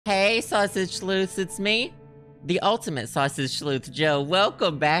Hey, Sausage Sleuths, it's me, the ultimate Sausage Sleuth, Joe.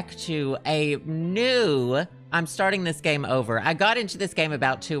 Welcome back to a new... I'm starting this game over. I got into this game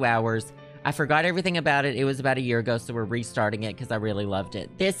about 2 hours. I forgot everything about it. It was about a year ago, so we're restarting it because I really loved it.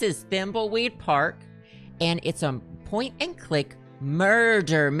 This is Thimbleweed Park, and it's a point-and-click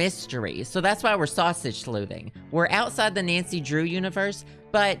murder mystery. So that's why we're sausage sleuthing. We're outside the Nancy Drew universe,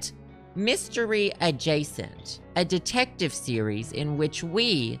 but mystery adjacent. A detective series in which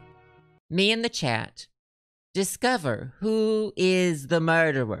we, me and the chat, discover who is the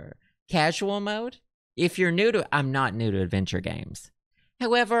murderer. Casual mode? If you're new to... I'm not new to adventure games.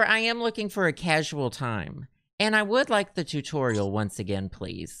 However, I am looking for a casual time. And I would like the tutorial once again,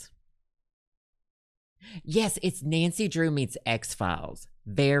 please. Yes, it's Nancy Drew meets X-Files.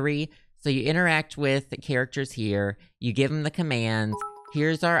 Very. So you interact with the characters here. You give them the commands.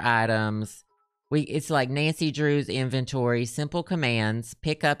 Here's our items. It's like Nancy Drew's inventory. Simple commands.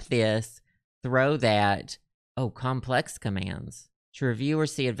 Pick up this. Throw that. Oh, complex commands. To review or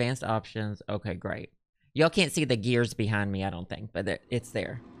see advanced options. Okay, great. Y'all can't see the gears behind me, I don't think, but it's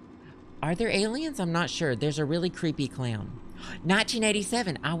there. Are there aliens? I'm not sure. There's a really creepy clown.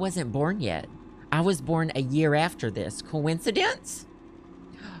 1987. I wasn't born yet. I was born a year after this. Coincidence?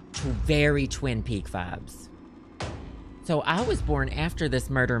 Very Twin Peak vibes. So I was born after this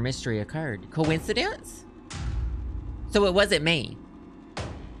murder mystery occurred. Coincidence? So it wasn't me.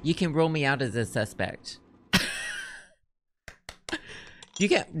 You can rule me out as a suspect. You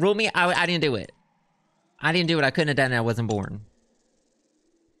can rule me out. I didn't do it. I didn't do it. I couldn't have done it. I wasn't born.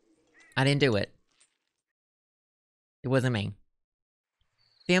 I didn't do it. It wasn't me.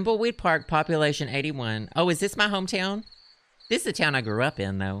 Thimbleweed Park, population 81. Oh, is this my hometown? This is the town I grew up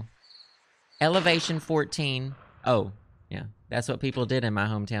in, though. Elevation 14. Oh, yeah. That's what people did in my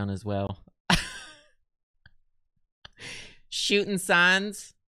hometown as well. Shooting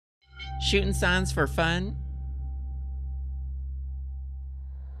signs. Shooting signs for fun.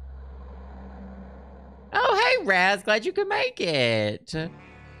 Oh, hey, Raz. Glad you could make it.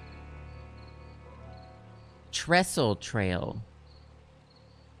 Trestle Trail.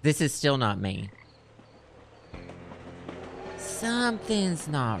 This is still not me. Something's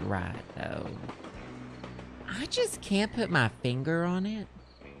not right, though. I just can't put my finger on it.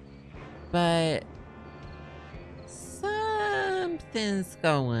 But something's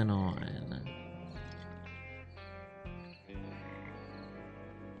going on.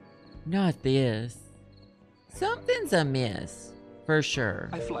 Not this. Something's amiss, for sure.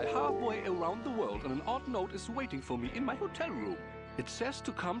 I fly halfway around the world and an odd note is waiting for me in my hotel room. It says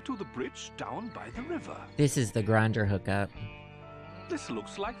to come to the bridge down by the river. This is the grinder hookup. This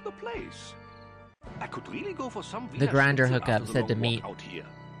looks like the place. I could really go for some The grinder hookup said to meet. Out here.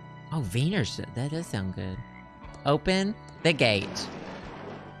 Oh, Wiener shit. That does sound good. Open the gate.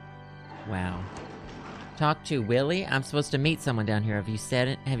 Wow. Talk to Willie. I'm supposed to meet someone down here. Have you said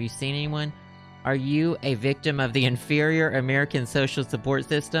it? Have you seen anyone? Are you a victim of the inferior American social support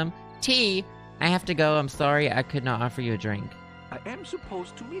system? T, I have to go. I'm sorry. I could not offer you a drink. I am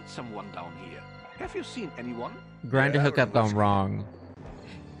supposed to meet someone down here. Have you seen anyone? Grinder hookup gone wrong.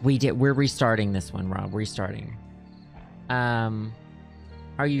 We're restarting this one, Rob. Restarting.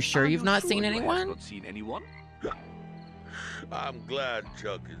 Are you sure you've not seen anyone? Have not seen anyone? I'm glad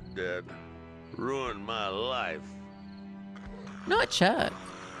Chuck is dead. Ruined my life. Not Chuck.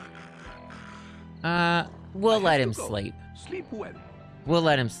 We'll let him sleep. Sleep well. We'll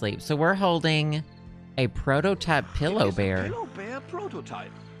let him sleep. So we're holding a prototype pillow bear. Pillow bear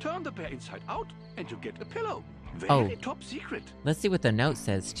prototype. Turn the bear inside out and you get a pillow. Very top secret. Let's see what the note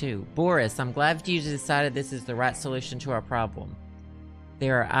says too. Boris, I'm glad you decided this is the right solution to our problem.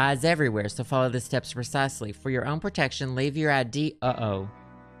 There are eyes everywhere, so follow the steps precisely. For your own protection, leave your ID. Go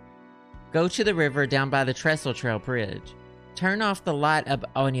to the river down by the Trestle Trail Bridge. Turn off the light up.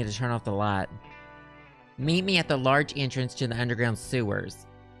 Oh, I need to turn off the light. Meet me at the large entrance to the underground sewers.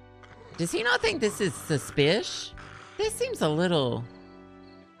 Does he not think this is suspicious? This seems a little...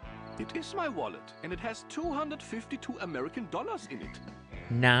 It is my wallet, and it has $252 American in it.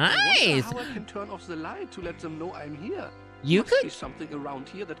 Nice! I wonder how I can turn off the light to let them know I'm here. You Must be could... something around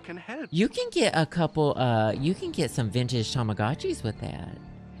here that can help. You can get a couple, you can get some vintage Tamagotchis with that.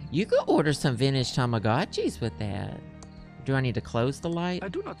 You could order some vintage Tamagotchis with that. Do I need to close the light? I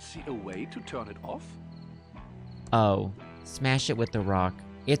do not see a way to turn it off. Oh, smash it with the rock.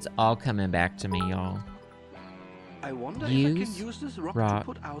 It's all coming back to me, y'all. I wonder if I can use this rock to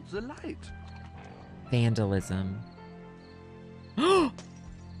put out the light. Vandalism.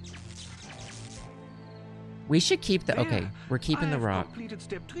 We should keep the... Okay, we're keeping the rock. I completed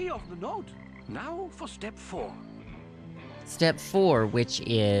step 3 of the note. Now for step 4. Step 4, which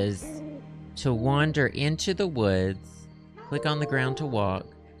is to wander into the woods. Click on the ground to walk.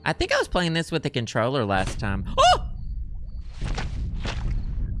 I think I was playing this with the controller last time. Oh!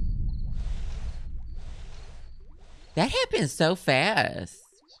 That happened so fast.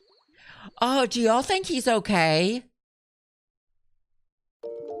 Oh, do y'all think he's okay?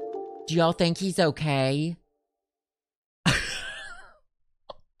 Do y'all think he's okay?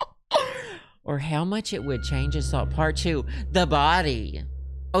 Or how much it would change Assault Part 2. The body.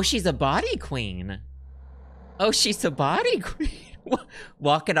 Oh, she's a body queen. Oh, she's a body queen.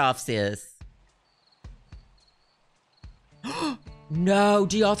 Walk it off, sis. No,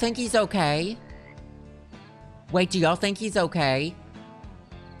 do y'all think he's okay? Wait, do y'all think he's okay?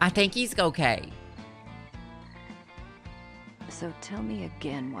 I think he's okay. So tell me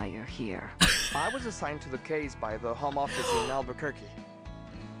again why you're here. I was assigned to the case by the Home Office in Albuquerque.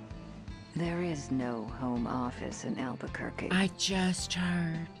 There is no home office in Albuquerque. I just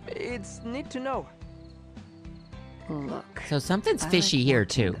heard. It's neat to know. Look. So something's I fishy like here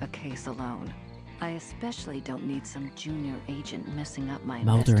working too. a case alone. I especially don't need some junior agent messing up my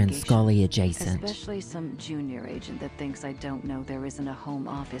Mulder and investigation. Scully adjacent. Especially some junior agent that thinks I don't know there isn't a home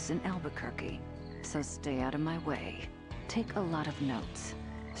office in Albuquerque. So stay out of my way. Take a lot of notes.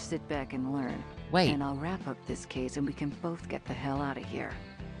 Sit back and learn. Wait. And I'll wrap up this case and we can both get the hell out of here.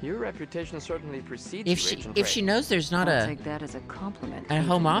 Your reputation certainly precedes If you, Agent she Ray. knows there's not I'll a take that as a compliment. home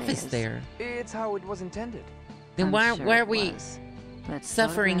Agent office Reyes. there, It's how it was intended. then I'm why sure are it we was. Let's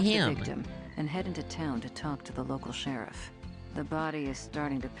suffering photograph the him? victim and head into town to talk to the local sheriff. The body is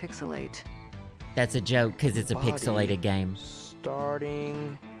starting to pixelate. That's a joke because it's a Body pixelated game.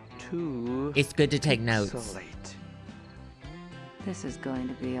 Starting to It's good to take notes. pixelate. This is going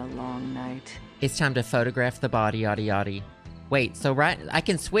to be a long night. It's time to photograph the body, yada yada. Wait, so I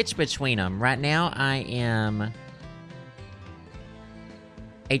can switch between them. Right now I am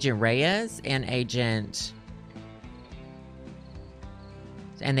Agent Reyes and Agent...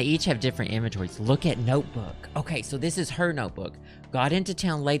 And they each have different inventories. Look at notebook. Okay, so this is her notebook. Got into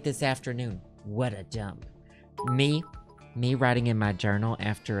town late this afternoon. What a dump. Me writing in my journal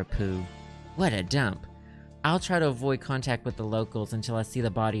after a poo. What a dump. I'll try to avoid contact with the locals until I see the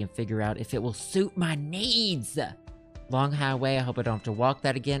body and figure out if it will suit my needs. Long highway, I hope I don't have to walk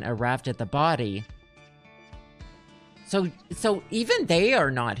that again. Arrived at the body. So even they are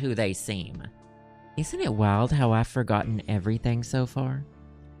not who they seem. Isn't it wild how I've forgotten everything so far?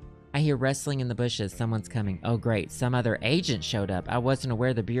 I hear rustling in the bushes. Someone's coming. Oh great, some other agent showed up. I wasn't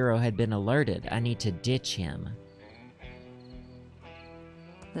aware the Bureau had been alerted. I need to ditch him.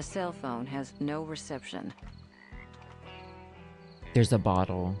 The cell phone has no reception. There's a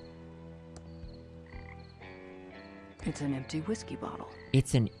bottle. It's an empty whiskey bottle.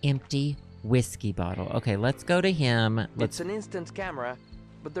 It's an empty whiskey bottle. Okay, let's go to him. It's an instant camera,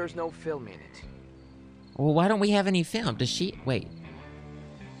 but there's no film in it. Well, why don't we have any film? Does she... Wait.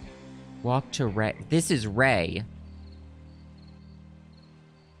 Walk to Ray. This is Ray.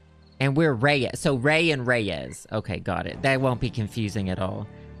 And we're Reyes. So Ray and Reyes. Okay, got it. That won't be confusing at all.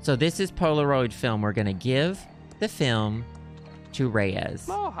 So this is Polaroid film. We're going to give the film to Reyes.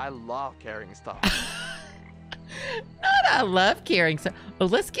 Oh, I love carrying stuff. Not I love carrying stuff. Oh,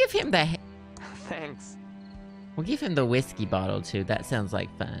 let's give him the... Thanks. We'll give him the whiskey bottle, too. That sounds like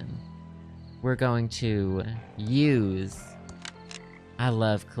fun. We're going to use... I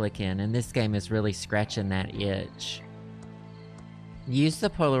love clicking, and this game is really scratching that itch. Use the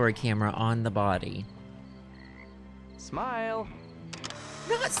Polaroid camera on the body. Smile.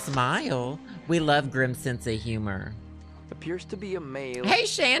 Not smile. We love grim sense of humor. Appears to be a male. Hey,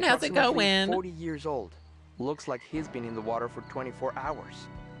 Shan, how's it approximately going? 40 years old. Looks like he's been in the water for 24 hours.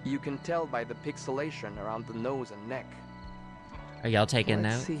 You can tell by the pixelation around the nose and neck. Are y'all taking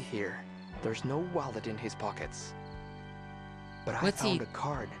Let's notes? see here. There's no wallet in his pockets. But I What's he- found a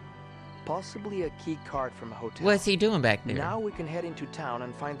card. Possibly a key card from a hotel. What's he doing back there? Now we can head into town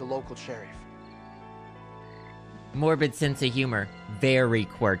and find the local sheriff. Morbid sense of humor. Very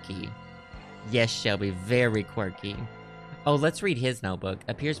quirky. Yes, Shelby, very quirky. Oh, let's read his notebook.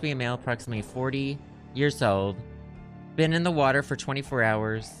 Appears to be a male, approximately 40 years old. Been in the water for 24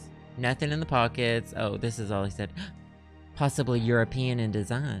 hours. Nothing in the pockets. Oh, this is all he said. Possibly European in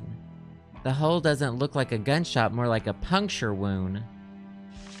design. The hole doesn't look like a gunshot, more like a puncture wound.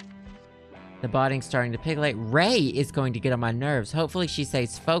 The body's starting to pixelate. Ray is going to get on my nerves. Hopefully she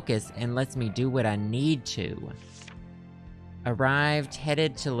stays focused and lets me do what I need to. Arrived,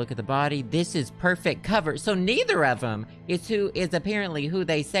 headed to look at the body. This is perfect cover. So neither of them is apparently who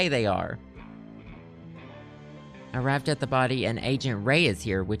they say they are. Arrived at the body and Agent Ray is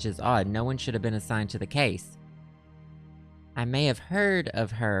here, which is odd. No one should have been assigned to the case. I may have heard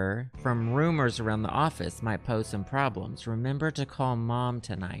of her from rumors around the office might pose some problems. Remember to call Mom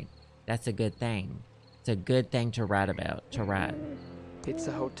tonight. That's a good thing. It's a good thing to write about, It's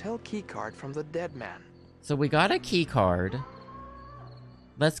a hotel key card from the dead man. So we got a key card.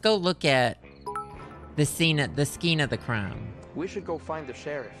 Let's go look at the scene of the crime. We should go find the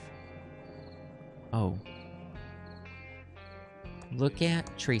sheriff. Oh. Look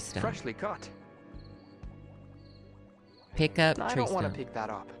at tree stump. Freshly cut. Pick up I tree don't want to stump. pick that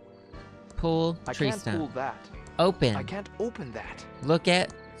up. Pull I tree can't pull stump. that. Open. I can't open that. Look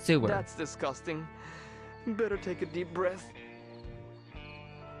at sewer. That's disgusting. Better take a deep breath.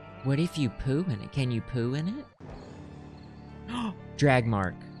 What if you poo in it? Can you poo in it? Drag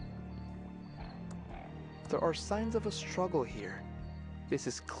mark. There are signs of a struggle here. This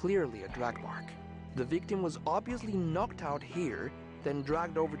is clearly a drag mark. The victim was obviously knocked out here, then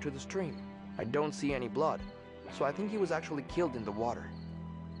dragged over to the stream. I don't see any blood, so I think he was actually killed in the water.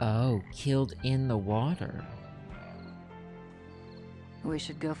 Oh, killed in the water. We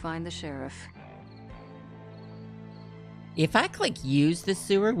should go find the sheriff. If I click use the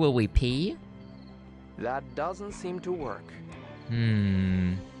sewer, will we pee? That doesn't seem to work.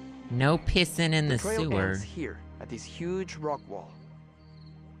 No pissing in the trail sewer. ends here, at this huge rock wall.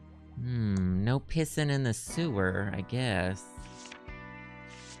 No pissing in the sewer, I guess.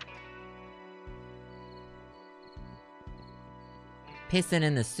 Pissing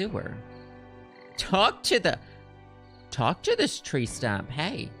in the sewer. Talk to this tree stump.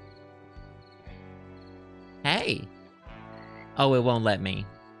 Hey. Hey. Oh, it won't let me.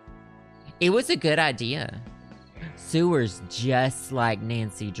 It was a good idea. Sewer's just like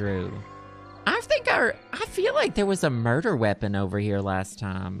Nancy Drew. I feel like there was a murder weapon over here last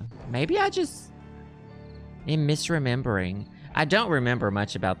time. Maybe I just am misremembering. I don't remember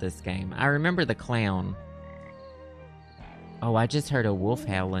much about this game. I remember the clown. Oh, I just heard a wolf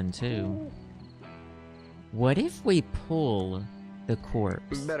howling too. What if we pull the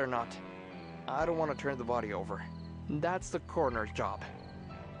corpse? Better not. I don't want to turn the body over. That's the coroner's job.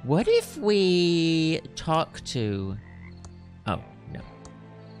 What if we talk to... Oh, no.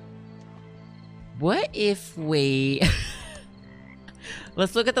 What if we...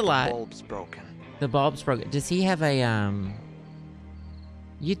 Let's look at the light. The bulb's broken. The bulb's broken. Does he have a,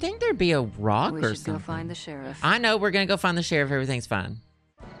 You think there'd be a rock We or should something? go find the sheriff. I know, we're gonna go find the sheriff. Everything's fine.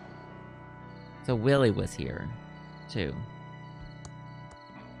 So Willie was here, too.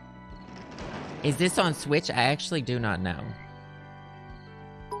 Is this on Switch? I actually do not know.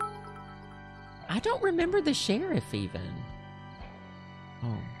 I don't remember the sheriff, even.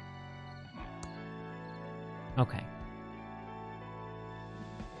 Oh. Okay.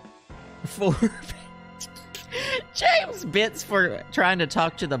 4 James bits for trying to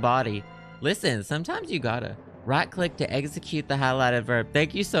talk to the body. Listen, sometimes you gotta right-click to execute the highlighted verb.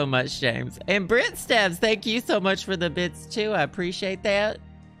 Thank you so much, James. And Brent Stabs, thank you so much for the bits, too. I appreciate that.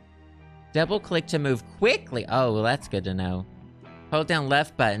 Double-click to move quickly. Oh, well, that's good to know. Hold down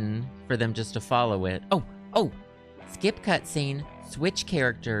left button for them just to follow it. Oh! Skip cutscene. Switch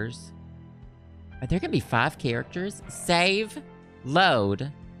characters. Are there gonna be 5 characters? Save.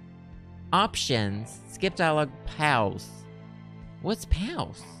 Load. Options. Skip dialogue. Pause. What's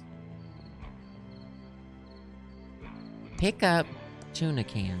pause? Pick up tuna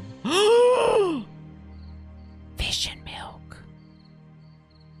can. Fish and milk.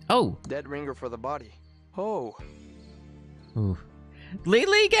 Oh. Dead ringer for the body. Oh. Ooh.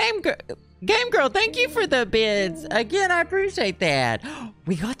 Lily Game Girl, thank you for the bids. Again, I appreciate that.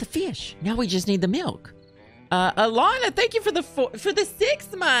 We got the fish. Now we just need the milk. Alana, thank you for the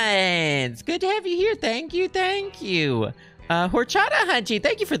 6 months. Good to have you here. Thank you. Horchata Hunchy,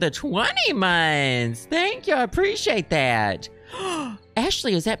 thank you for the 20 months. Thank you. I appreciate that.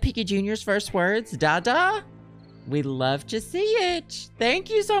 Ashley, is that Piggy Jr.'s first words? Dada? We love to see it. Thank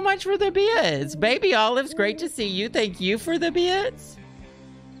you so much for the bids. Baby Olive's great to see you. Thank you for the bids.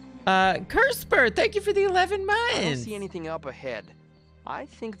 Kurspert, thank you for the 11 months. I don't see anything up ahead. I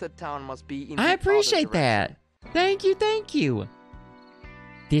think the town must be in the I other appreciate direction. that. Thank you.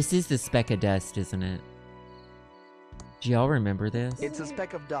 This is the speck of dust, isn't it? Do y'all remember this? It's a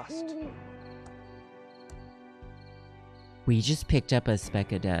speck of dust. We just picked up a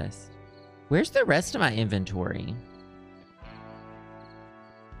speck of dust. Where's the rest of my inventory?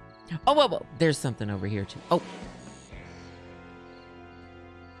 Oh, whoa. There's something over here, too. Oh.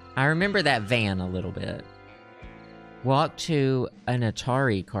 I remember that van a little bit. Walk to an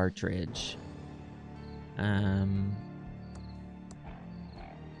Atari cartridge.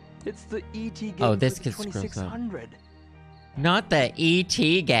 It's the ET game Oh, this for could the scroll up. 2600. Not the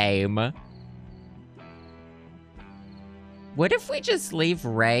ET game. What if we just leave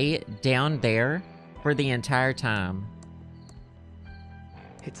Ray down there for the entire time?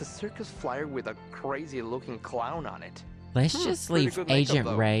 It's a circus flyer with a crazy-looking clown on it. Let's just pretty leave good makeup, Agent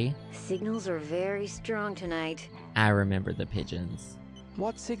though. Ray. Signals are very strong tonight. I remember the pigeons.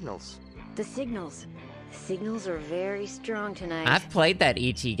 What signals? The signals. Signals are very strong tonight. I've played that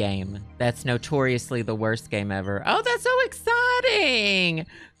ET game. That's notoriously the worst game ever. Oh, that's so exciting!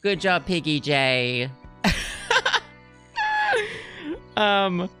 Good job, Piggy J.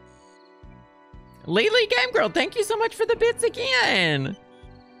 Lily Game Girl, thank you so much for the bits again.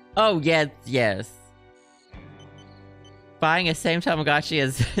 Oh, yes, yes. Buying a same Tamagotchi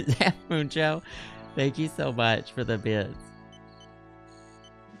as halfmoonjoe. Thank you so much for the bits.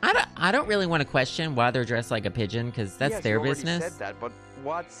 I don't really want to question why they're dressed like a pigeon, because that's Yes, their you already business. said that, but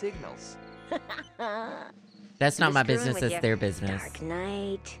what signals? That's not my Screwing business, with it's you. their business. Dark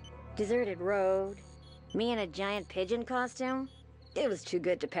night, deserted road, me in a giant pigeon costume. It was too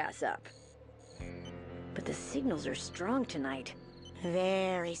good to pass up. But the signals are strong tonight.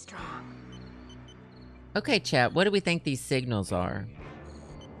 Very strong. Okay, chat, what do we think these signals are?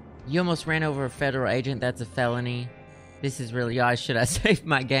 You almost ran over a federal agent, that's a felony. This is really odd, should I save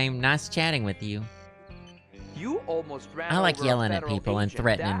my game? Nice chatting with you. You almost ran I like over a yelling at federal people and agent.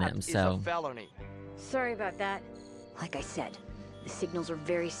 threatening That them, is so- a felony. Sorry about that. Like I said, the signals are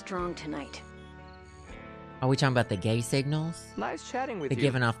very strong tonight. Are we talking about the gay signals? Nice chatting with They're you.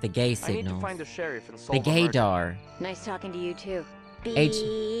 giving off the gay I need to signals. find the sheriff and The solve a murder. gaydar. Nice talking to you too.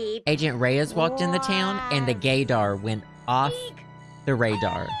 Beep. Agent Reyes walked in the town, and the gaydar went off the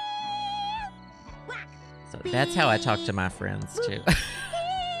radar. So that's how I talk to my friends, too.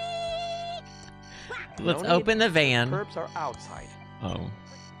 Let's No open need. the van. Curbs are outside. Oh.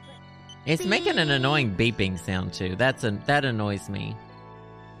 It's making an annoying beeping sound, too. That annoys me.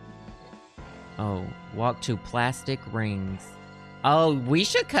 Oh, walk to plastic rings. Oh, we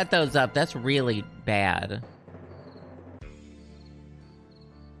should cut those up. That's really bad.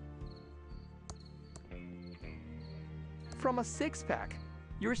 From a six-pack.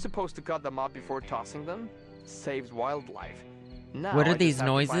 You're supposed to cut them up before tossing them. Saves wildlife. Now What are I just these have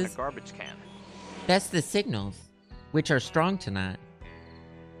to find noises? a garbage can. That's the signals, which are strong tonight.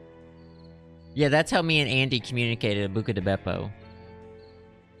 Yeah, that's how me and Andy communicated at Buca de Beppo.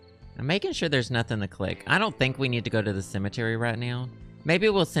 I'm making sure there's nothing to click. I don't think we need to go to the cemetery right now. Maybe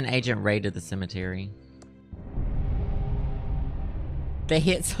we'll send Agent Ray to the cemetery. The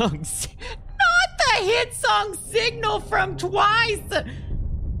hit song... Not the hit song Signal from Twice!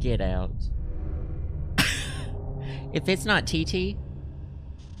 Get out. If it's not TT,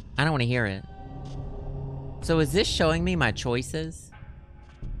 I don't want to hear it. So is this showing me my choices?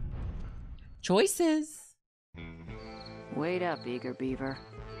 Choices? Wait up, eager beaver.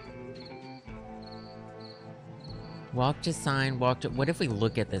 Walk to sign, walk to... What if we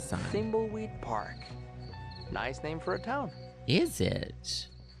look at this sign? Thimbleweed Park. Nice name for a town. Is it?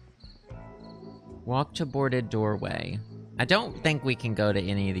 Walk to boarded doorway. I don't think we can go to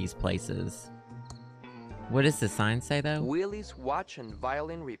any of these places. What does the sign say, though? Willie's Watch and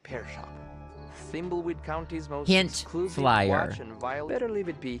Violin Repair Shop. Thimbleweed County's most Hint exclusive flyer. watch and violin. Better leave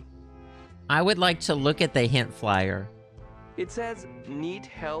it be. I would like to look at the hint flyer. It says, need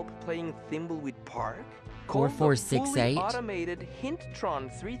help playing Thimbleweed Park? Call the 4468. fully automated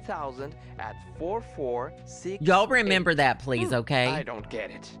Hinttron 3000 at 446. Y'all remember that, please, okay? I don't get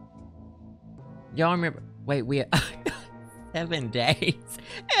it. Y'all remember... Wait, we... 7 days.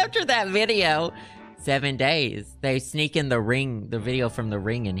 After that video. 7 days. They sneak in the ring, the video from the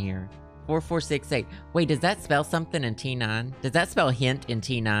ring in here. 4468. Wait, does that spell something in T9? Does that spell hint in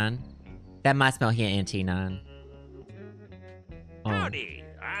T9? That might spell hint in T9. Oh. Howdy,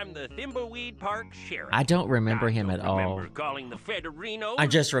 I'm the Thimbleweed Park Sheriff. I don't remember him don't at all. remember calling the Federino. I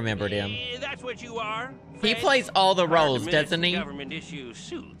just remembered him. That's what you are. He Fed? plays all the Hard to roles, miss doesn't he? Government issue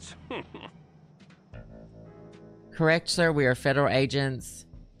suits. Correct, sir. We are federal agents.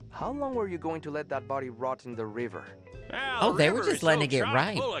 How long were you going to let that body rot in the river? Well, Oh, the they were river just is letting so it get chock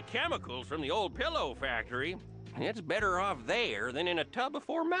right. full of chemicals from the old pillow factory. It's better off there than in a tub of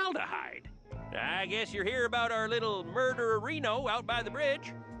formaldehyde. I guess you're here about our little murder-a-reno out by the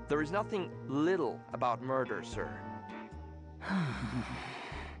bridge. There is nothing little about murder, sir.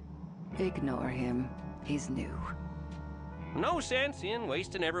 Ignore him. He's new. No sense in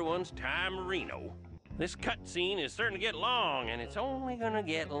wasting everyone's time, Reno. This cutscene is starting to get long, and it's only gonna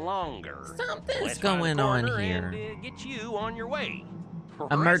get longer. Something's Let's find a going on corner here. And, get you on your way.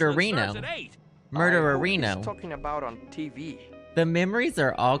 A murder Wrestling Reno. starts at 8. Murder I hope Reno. he's talking about on TV. The memories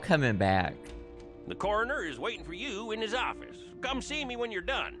are all coming back. The coroner is waiting for you in his office. Come see me when you're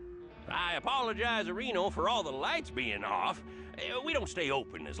done. I apologize, Reno, for all the lights being off. We don't stay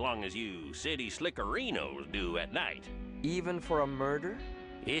open as long as you city slickerinos do at night. Even for a murder?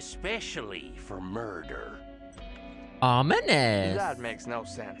 Especially for murder. Ominous. That makes no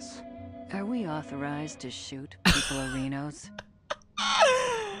sense. Are we authorized to shoot people-arinos?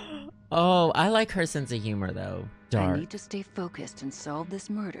 Oh, I like her sense of humor, though. I Dark. need to stay focused and solve this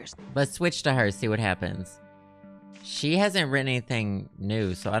murder. Let's switch to her, see what happens. She hasn't written anything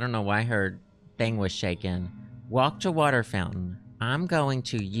new, so I don't know why her thing was shaken. Walk to water fountain. I'm going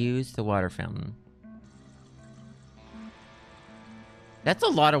to use the water fountain. That's a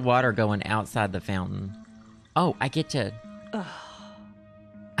lot of water going outside the fountain. Oh, I get to...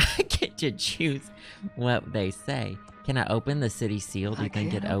 I get to choose what they say. Can I open the city seal? Do you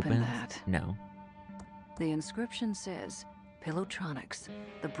think it can't open opens? that. No. The inscription says, Pilotronics,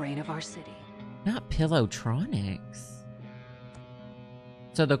 the brain of our city. Not Pilotronics.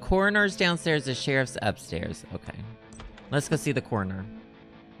 So the coroner's downstairs, the sheriff's upstairs. Okay. Let's go see the coroner.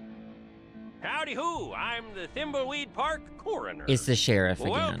 Howdy who, I'm the Thimbleweed Park coroner. It's the sheriff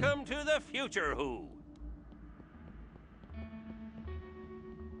again. Welcome to the future who.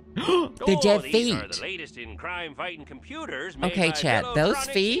 The dead These feet. are the latest in crime-fighting computers made Okay, by chat, those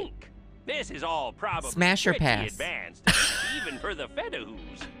Pilotronics, feet? Inc. This is all probably Smash or pretty pass? advanced, even for the Fedahus.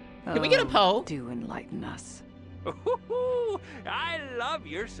 Can we get a poll? Do enlighten us. I love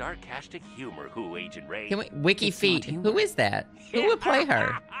your sarcastic humor, Who, Agent Ray. Can we, Wiki It's not Feet, humor. who is that? Who would play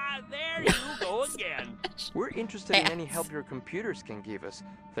her? There you go again. We're interested in any Ass. help your computers can give us.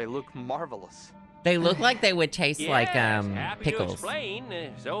 They look marvelous. They look like they would taste like happy to pickles.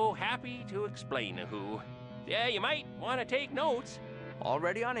 explain. So happy to explain, Who. Yeah, you might want to take notes.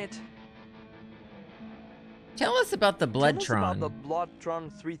 Already on it. Tell us about the Tell us Bloodtron. about the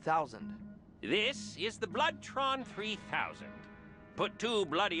Bloodtron 3000. This is the Bloodtron 3000. Put 2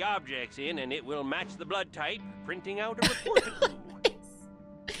 bloody objects in and it will match the blood type, printing out a report.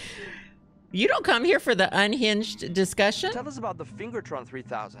 You don't come here for the unhinged discussion? Tell us about the Fingertron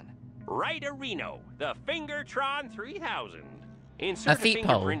 3000. Right, Reno, the Fingertron 3000. Insert A feet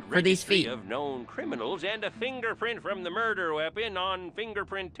pole fingerprint for these registry feet. of known criminals and a fingerprint from the murder weapon on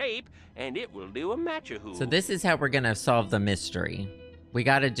fingerprint tape, and it will do a match-a-who. So this is how we're gonna solve the mystery. We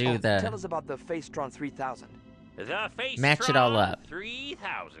gotta do Tell the... us about the Facetron 3000. The Facetron Match it all up.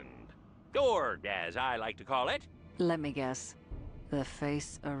 3000. Or, as I like to call it, Let me guess. The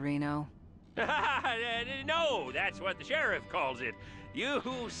face areno? no, that's what the sheriff calls it. You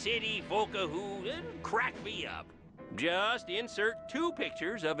city folka who crack me up. Just insert 2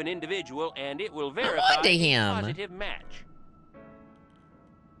 pictures of an individual and it will verify onto a him. positive match.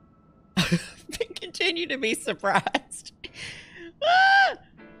 Continue to be surprised. Ah!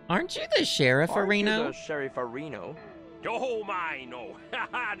 Aren't you the sheriff, Aren't you Reno? the Sheriff Reno? Oh my, no.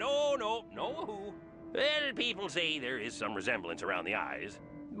 no who. Well, people say there is some resemblance around the eyes.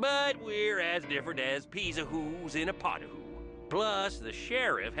 But we're as different as peas a who's in a pot of who. Plus, the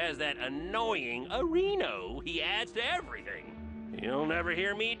sheriff has that annoying Reno he adds to everything. You'll never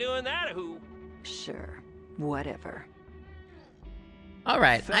hear me doing that a who. Sure. Whatever. All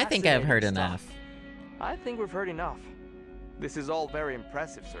right, I think I've heard Fascinating enough. stuff. I think we've heard enough. This is all very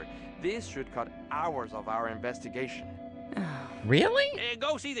impressive, sir. This should cut hours of our investigation. Really?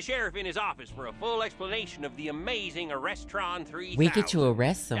 Go see the sheriff in his office for a full explanation of the amazing Arrestron 3000. We get to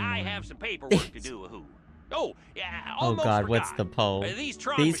arrest someone. I have some paperwork to do, who. Oh, yeah, Oh almost God, forgot. what's the poll? These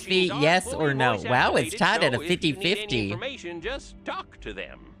These feet, yes or no? Wow, it's tied at a If you need any 50-50. information, just talk to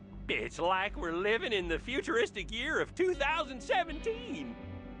them. It's like we're living in the futuristic year of 2017.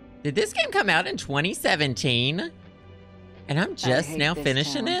 Did this game come out in 2017? And I'm just hate now this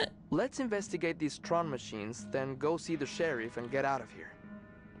finishing town. it? Let's investigate these Tron machines, then go see the sheriff and get out of here.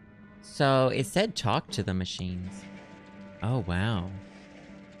 So it said talk to the machines. Oh, wow.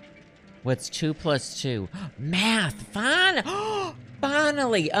 What's 2 plus 2? Math!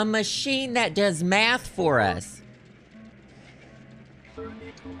 Finally, a machine that does math for us.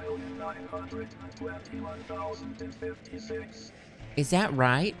 32,921,056. Is that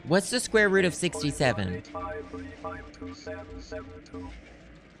right? What's the square root of 67? 35,35,27,2.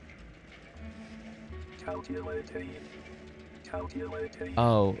 Calculating.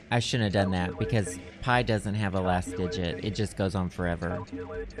 Oh, I shouldn't have done that because pi doesn't have a last digit. It just goes on forever.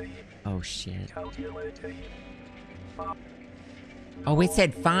 Calculating. Oh, shit. Calculating. Oh, it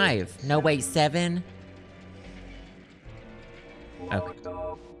said 5. No, wait, 7? Okay. Logged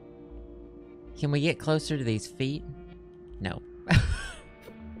off. Can we get closer to these feet? No.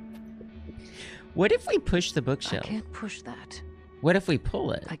 What if we push the I bookshelf? can't push that. What if we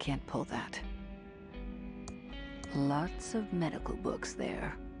pull it? I can't pull that. Lots of medical books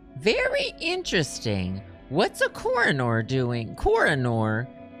there. Very interesting. What's a coroner doing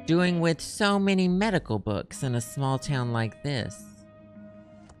with so many medical books in a small town like this?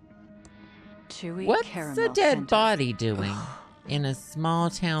 Chewy What's caramel a dead center. body doing in a small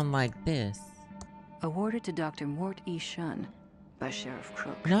town like this? Awarded to Dr. Mort E. Shun by Sheriff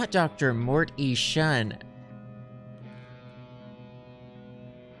Crook. Not Dr. Mort E. Shun.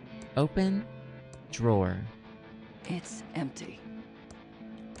 Open drawer. It's empty.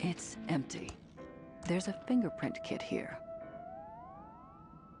 It's empty. There's a fingerprint kit here.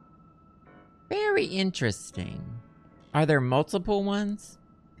 Very interesting. Are there multiple ones?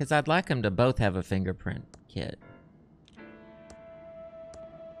 Because I'd like them to both have a fingerprint kit.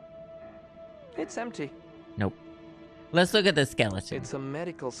 It's empty. Nope. Let's look at the skeleton. It's a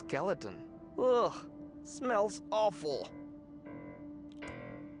medical skeleton. Ugh, smells awful.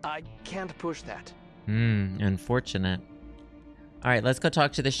 I can't push that. Unfortunate. All right, let's go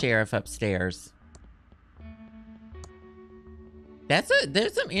talk to the sheriff upstairs.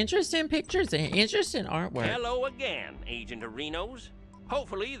 There's some interesting pictures and interesting artwork. Hello again, Agent Arenos.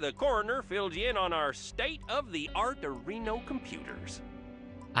 Hopefully the coroner filled you in on our state-of-the-art Areno computers.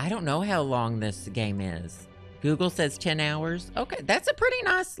 I don't know how long this game is. Google says 10 hours. Okay, that's a pretty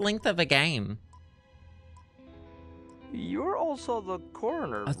nice length of a game. You're also the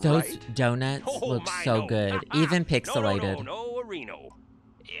coroner, Those right? donuts Oh, look my, so no. good, even pixelated. No, Reno.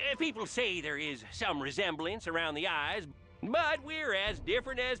 People say there is some resemblance around the eyes, but we're as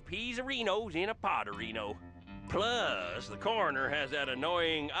different as peas Arenos in a pot Reno. Plus, the coroner has that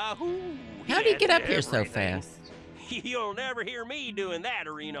annoying ahoo. How'd he get up here so everything. fast? You'll never hear me doing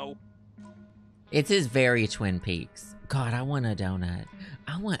that, Reno. It is very Twin Peaks. God, I want a donut.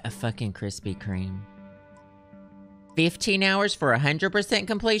 I want a fucking Krispy Kreme. 15 hours for 100%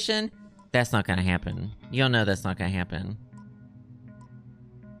 completion? That's not gonna happen. You'll know that's not gonna happen.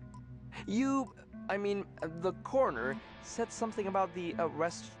 The coroner said something about the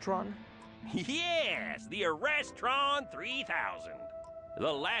restaurant. Yes, the Arrestron 3000.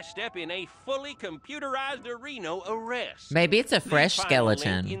 The last step in a fully computerized Reno arrest. Maybe it's a fresh The final link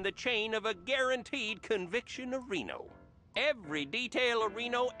skeleton. in the chain of a guaranteed conviction Reno. Every detail of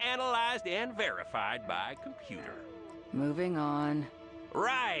Reno analyzed and verified by computer. Moving on.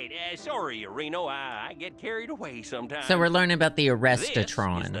 Right. Sorry, Reno. I get carried away sometimes. So we're learning about the This is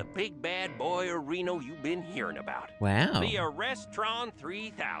Arrestatron. the big bad boy Reno you've been hearing about. Wow. The Arrestron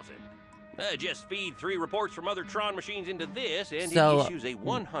 3000. Just feed 3 reports from other Tron machines into this, and So, it issues a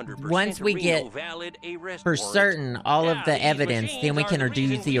 100% once we Reno get valid arrest For warrant. certain, all of Now, the these evidence, machines then we are can the introduce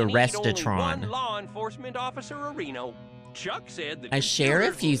reason the we need only Arrestatron. one law enforcement officer Reno. Chuck said the A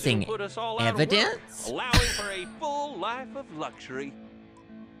sheriff computers will soon using put us all out of work, evidence? allowing for a full life of luxury.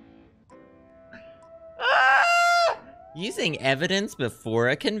 Using evidence before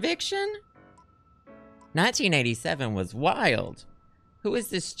a conviction? 1987 was wild. Who is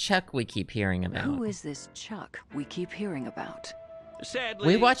this Chuck we keep hearing about? Who is this Chuck we keep hearing about? Sadly,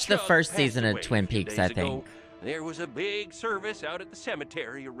 We watched the Chuck first passed season of away Twin a few Peaks, days I think. ago. There was a big service out at the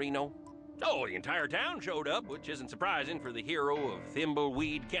cemetery, Reno. Oh, the entire town showed up, which isn't surprising for the hero of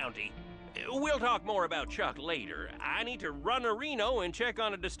Thimbleweed County. We'll talk more about Chuck later. I need to run to Reno and check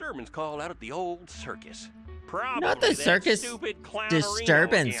on a disturbance call out at the old circus. Probably Not the that circus stupid clown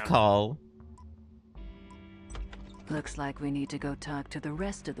disturbance Reno again. call. Looks like we need to go talk to the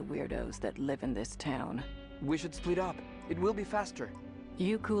rest of the weirdos that live in this town. We should split up. It will be faster.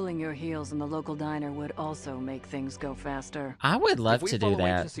 You cooling your heels in the local diner would also make things go faster. I would love if to we do follow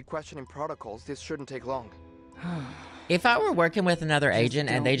that. agency questioning protocols, this shouldn't take long. If I were working with another Just agent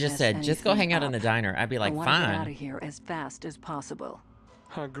and they don't just mess said, just go anything hang out in the up. diner, I'd be like, I want to get out of fine. here as fast as possible.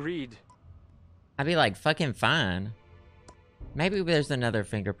 Agreed. I'd be like, fucking fine. Maybe there's another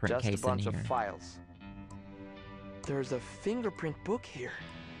fingerprint Just a case in bunch here. of files. There's a fingerprint book here.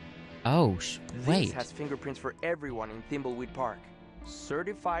 Oh, This wait. has fingerprints for everyone in Thimbleweed Park.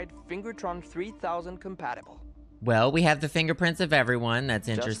 Certified Fingertron 3000 compatible. Well, we have the fingerprints of everyone. That's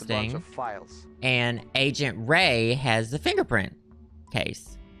Just a bunch interesting. of files. And Agent Ray has the fingerprint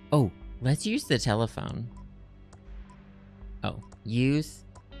case. Oh, let's use the telephone. Oh, use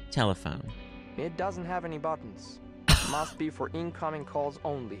telephone. It doesn't have any buttons. Must be for incoming calls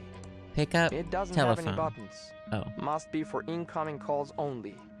only. Pick up It doesn't telephone. have any buttons. Oh, Must be for incoming calls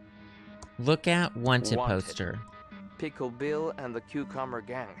only. look out wanted Wanted. poster. Pickle Bill and the Cucumber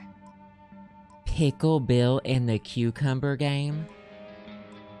Gang. Pickle Bill in the Cucumber Game?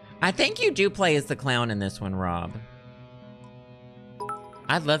 I think you do play as the clown in this one, Rob.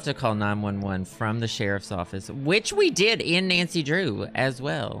 I'd love to call 911 from the sheriff's office, which we did in Nancy Drew as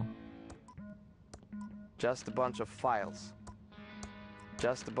well. Just a bunch of files.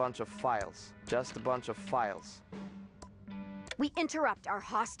 Just a bunch of files. Just a bunch of files. We interrupt our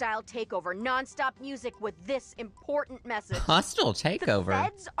hostile takeover non-stop music with this important message. Hostile takeover? The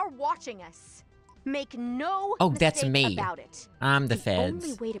feds are watching us. Make no Oh, that's mistake me. about it. I'm the feds.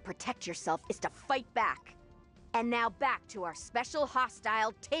 The only way to protect yourself is to fight back. And now back to our special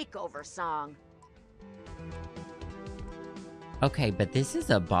hostile takeover song. Okay, but this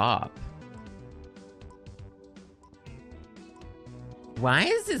is a bop. Why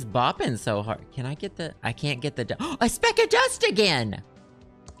is this bopping so hard? Can I get the... I can't get the... a speck of dust again!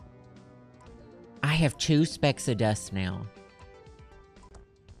 I have 2 specks of dust now.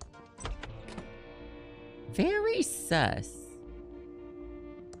 Very sus.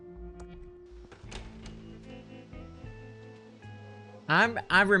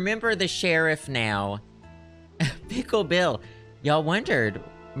 I remember the sheriff now. Pickle Bill. Y'all wondered,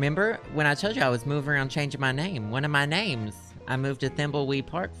 remember when I told you I was moving around changing my name? One of my names, I moved to Thimbleweed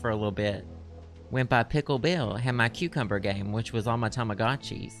Park for a little bit. Went by Pickle Bill, had my cucumber game, which was all my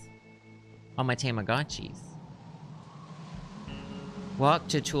Tamagotchis. All my Tamagotchis. Walk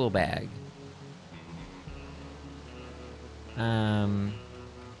to tool bag.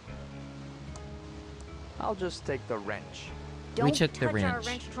 I'll just take the wrench. Don't We took the touch our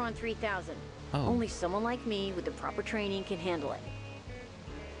wrench. Wrenchtron 3000. Oh. Only someone like me with the proper training can handle it.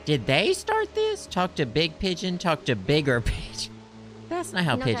 Did they start this? Talk to Big Pigeon, talk to Bigger Pigeon. That's not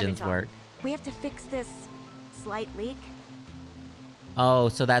how No time to pigeons talk. work. We have to fix this slight leak. Oh,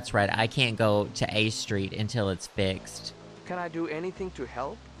 so that's right. I can't go to A Street until it's fixed. Can I do anything to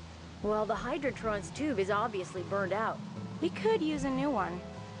help? Well, the Hydrotron's tube is obviously burned out. We could use a new one.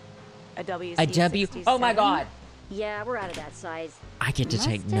 A WC A W. Oh my God. Yeah, we're out of that size. I get to Must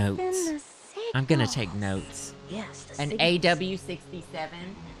take have been notes. the I'm gonna take signals. notes. Yes, the An signals. AW67.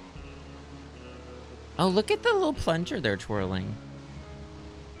 Oh, look at the little plunger they're twirling.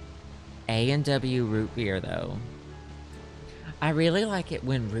 A&W root beer, though. I really like it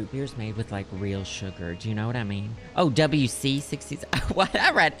when root beer's made with, like, real sugar. Do you know what I mean? Oh, WC67. Why did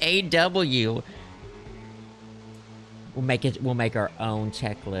I write AW? We'll make our own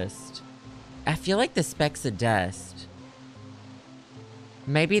checklist. I feel like the specks of dust.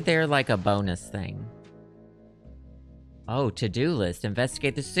 Maybe they're like a bonus thing. Oh, to-do list.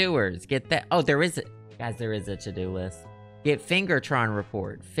 Investigate the sewers. Get that. Oh, there is a... Guys, there is a to-do list. Get Fingertron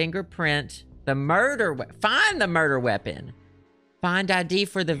report. Fingerprint. The murder... Find the murder weapon. Find ID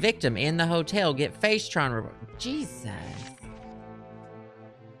for the victim in the hotel. Get Facetron report. Jesus.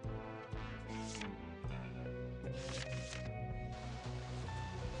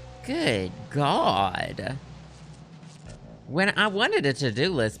 Good God. When I wanted a to-do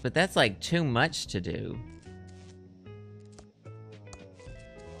list, but that's like too much to do.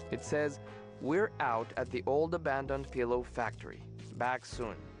 It says, we're out at the old abandoned pillow factory. Back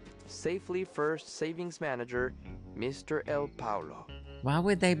soon. Safely First Savings Manager, Mr. El Paulo. Why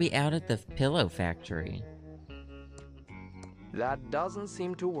would they be out at the pillow factory? That doesn't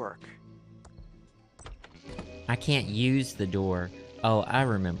seem to work. I can't use the door. Oh, I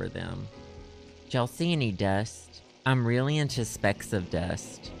remember them. Did y'all see any dust? I'm really into specks of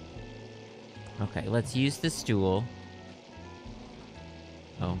dust. Okay, let's use the stool.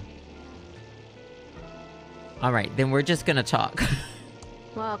 Oh. Alright, then we're just gonna talk.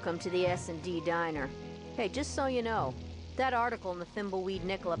 Welcome to the S&D Diner. Hey, just so you know, that article in the Thimbleweed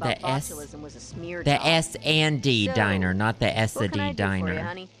Nickel about The S- botulism was a smear The job. S&D So, diner, not the S&D What can I do diner. for you,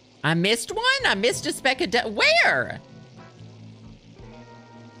 honey? I missed one? I missed a speck of dust. Where?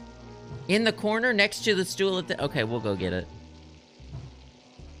 In the corner next to the stool at the... Okay, we'll go get it.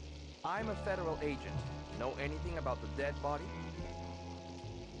 I'm a federal agent. Know anything about the dead body?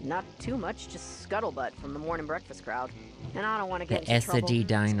 Not too much, just scuttlebutt from the morning breakfast crowd. And I don't want to The get into trouble, S&D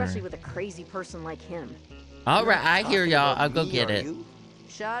diner. especially with a crazy person like him. All right, I hear Talking y'all. about I'll go me, get are it. you?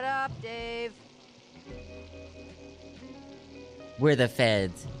 Shut up, Dave. We're the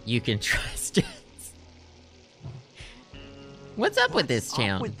feds. You can trust us. What's up with this What's town?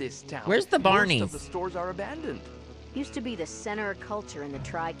 up with this town? Where's the Barneys? Most of the stores are abandoned. Used to be the center of culture in the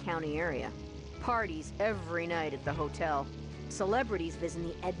Tri-County area. Parties every night at the hotel. Celebrities visiting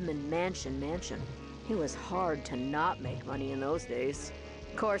the Edmund mansion. It was hard to not make money in those days.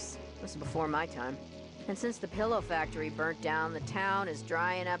 Of course, this was before my time. And since the pillow factory burnt down, the town is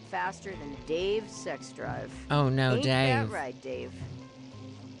drying up faster than Dave's sex drive. Oh no, Ain't Dave. that right, Dave?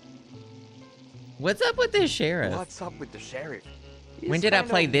 What's up with this sheriff? What's up with the sheriff? When He's did I kinda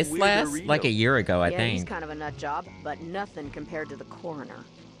play this last? weirderino. Like a year ago, I Yeah, he's think. kind of a nut job, but nothing compared to the coroner.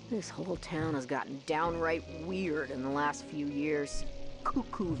 This whole town has gotten downright weird in the last few years.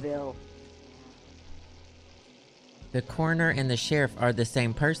 Cuckooville. The coroner and the sheriff are the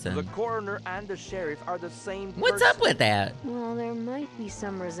same person. The coroner and the sheriff are the same person. What's up with that? Well, there might be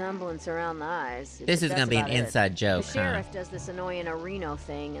some resemblance around the eyes. This is That's gonna be an about it. inside joke, The sheriff does this annoying Reno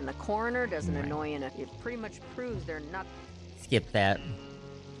thing, and the coroner does an annoying. It pretty much proves they're not. Skip that.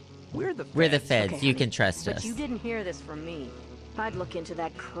 We're the feds. We're the feds. Okay, You honey, can trust but us. you didn't hear this from me. I'd look into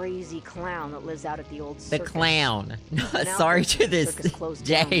that crazy clown that lives out at the old The circus. clown. Now, Sorry to the this circus closed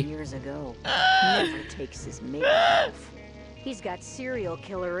down day. years ago. Never takes his makeup off. He's got serial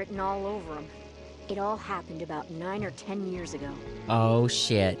killer written all over him. It all happened about 9 or 10 years ago. Oh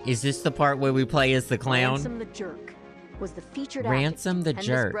shit. Is this the part where we play as the clown? Ransom the Jerk was the featured Ransom act the at His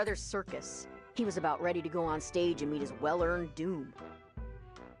Jerk. Brothers Circus. He was about ready to go on stage and meet his well-earned doom.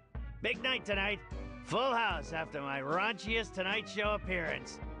 Big night tonight. Full house after my raunchiest Tonight Show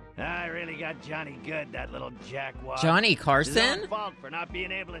appearance. I really got Johnny good, that little jackwad. Johnny It's his Carson? own fault for not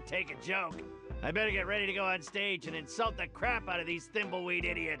being able to take a joke. I better get ready to go on stage and insult the crap out of these Thimbleweed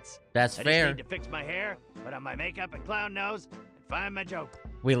idiots. That's I fair. just need to fix my hair, put on my makeup and clown nose, and find my joke.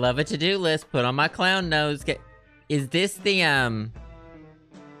 We love a to-do list. Put on my clown nose. Is this the,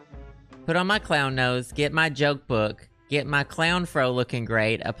 Put on my clown nose, get my joke book, get my clown fro looking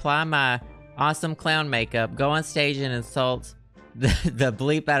great, apply my awesome clown makeup, go on stage and insult the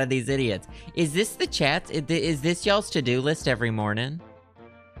bleep out of these idiots. Is this the chat? Is this y'all's to-do list every morning?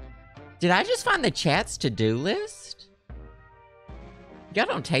 Did I just find the chat's to-do list? Y'all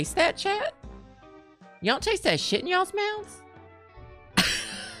don't taste that, chat? Y'all don't taste that shit in y'all's mouths?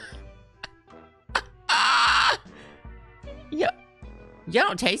 Y'all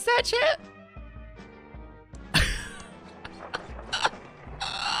don't taste that, chat?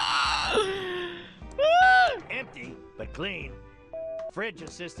 Empty, but clean. Fridge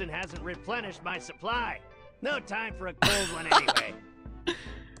assistant hasn't replenished my supply. No time for a cold one anyway.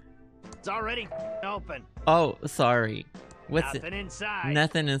 It's already open. Oh, sorry. What's Nothing it? inside.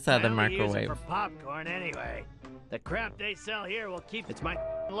 Nothing inside the I only use it microwave. for popcorn anyway. The crap they sell here will keep. It's my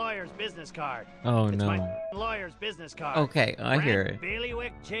lawyer's business card. Oh, It's no. my lawyer's business card. Okay, I hear Brent it.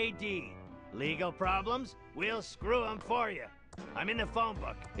 Bailiwick JD. Legal problems? We'll screw them for you. I'm in the phone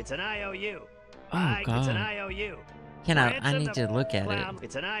book. It's an IOU. Oh, Mike, it's an God. IOU. Can I Ransom need the to look at it. clown,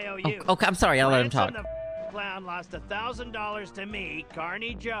 It's an IOU. Oh, okay, I'm sorry, I'll let him talk. Ransom the clown lost $1,000 to me,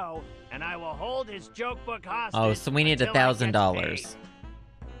 Carney Joe, and I will hold his joke book hostage. Oh, so we need until I get $1,000. paid.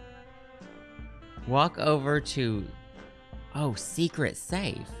 Walk over to... Oh, secret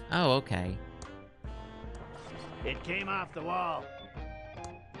safe. Oh, okay. It came off the wall.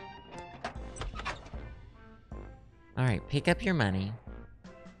 Alright, pick up your money.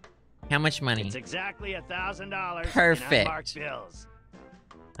 How much money? It's exactly $1,000 Perfect. in unmarked bills.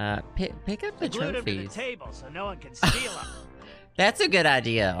 Pick up the Glued them to the trophies. table so no one can steal them. That's a good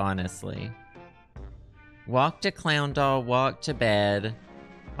idea, honestly. Walk to clown doll, walk to bed.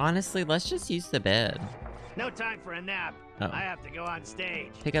 Honestly, let's just use the bed. No time for a nap. Uh-oh. I have to go on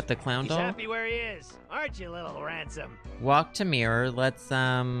stage. Pick up the clown He's doll. happy where he is, aren't you, little Ransom? Walk to mirror. Let's,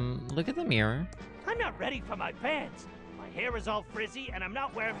 look at the mirror. I'm not ready for my pants. My hair is all frizzy, and I'm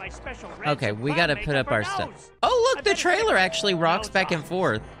not wearing my special Ransom Okay, we clown gotta put makeup up or our nose. stuff. Oh, I look, the better trailer take actually my rocks nose back and off.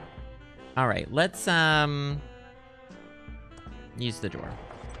 forth. Alright, let's, use the door.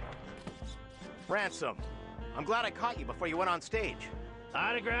 Ransom, I'm glad I caught you before you went on stage.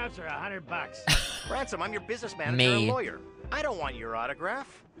 Autographs are $100. Ransom, I'm your business manager Me. and lawyer. I don't want your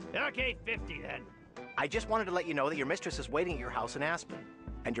autograph. Okay, 50 then. I just wanted to let you know that your mistress is waiting at your house in Aspen.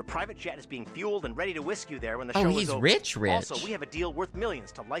 And your private jet is being fueled and ready to whisk you there when the Oh, show he's is over. rich. Also, we have a deal worth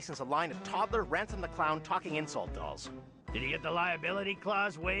millions to license a line of toddler Ransom the Clown talking insult dolls. Did you get the liability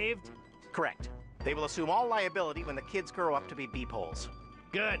clause waived? Correct. They will assume all liability when the kids grow up to be beep-holes.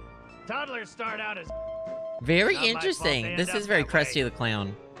 Good. Toddlers start out as... Very Not my fault they interesting. end This up is very that way. Krusty the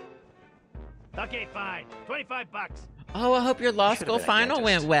Clown. Okay, fine. $25. Oh, I hope your law Should've school been a final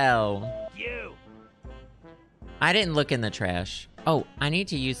dentist. went well. You. I didn't look in the trash. Oh, I need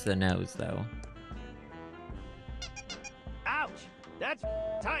to use the nose, though. Ouch. That's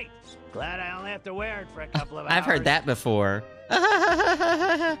tight. Glad I only have to wear it for a couple of hours. I've heard that before.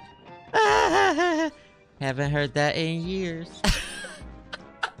 Haven't heard that in years.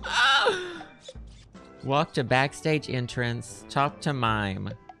 Walk to backstage entrance. Talk to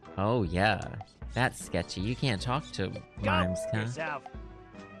mime. Oh, yeah. That's sketchy. You can't talk to Go mimes, huh? yourself.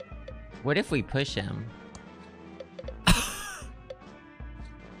 What if we push him?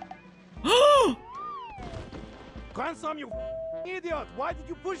 Grandson, you idiot. Why did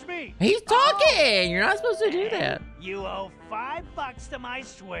you push me? He's talking! You're not supposed to do that. You owe $5 to my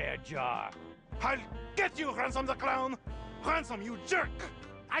swear jar. I'll get you, Ransom the Clown! Ransom, you jerk!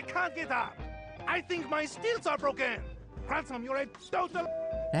 I can't get up! I think my stilts are broken. Ransom, you're a total...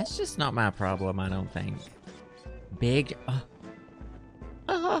 That's just not my problem, I don't think. Big...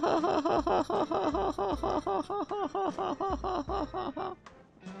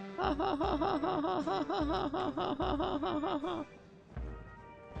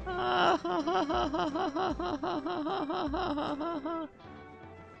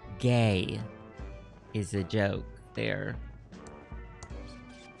 Gay is a joke there.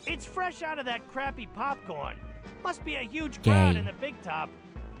 It's fresh out of that crappy popcorn. Must be a huge crowd in the big top.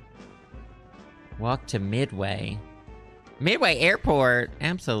 Walk to Midway. Midway Airport?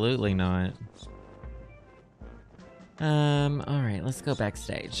 Absolutely not. Alright, let's go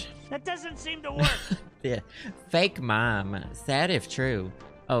backstage. That doesn't seem to work. Yeah. Fake mom. Sad if true.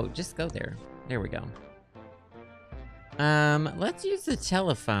 Oh, just go there. There we go. Let's use the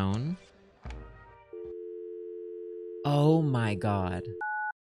telephone. Oh my god.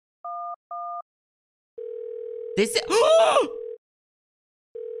 This is-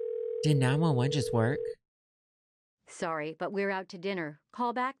 Did 911 just work? Sorry, but we're out to dinner.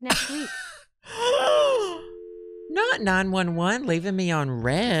 Call back next week. Not 911 leaving me on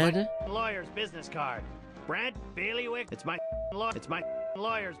red. Lawyer's business card. Brent Bailiwick. It's my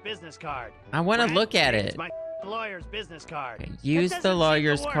lawyer's business card. I want to look at it. It's my lawyer's business card. Okay, use the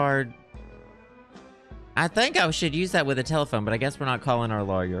lawyer's card. I think I should use that with a telephone, but I guess we're not calling our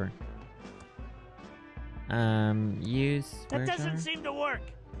lawyer. Use... That doesn't seem to work.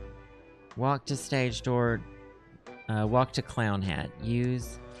 Walk to stage door. Walk to clown hat.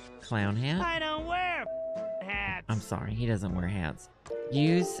 Use clown hat. I don't wear hats. I'm sorry, he doesn't wear hats.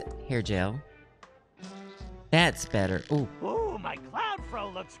 Use hair gel. That's better. Ooh. Ooh, my cloud fro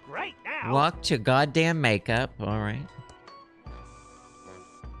looks great now. Walk to goddamn makeup. All right.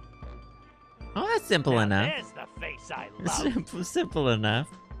 Oh, that's simple enough. There's the face I love. Simple enough.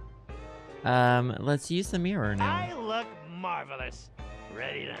 Let's use the mirror now. I look marvelous.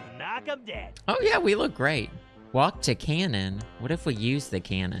 Ready to knock 'em dead. Oh yeah, we look great. Walk to cannon. What if we use the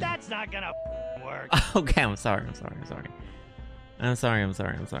cannon? That's not gonna work. Okay, I'm sorry.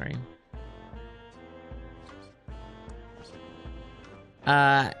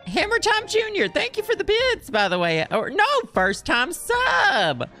 Hammer Time Jr., thank you for the bits, by the way. Or no, first time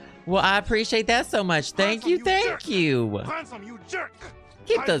sub. Well, I appreciate that so much. Thank you. Ransom, you jerk.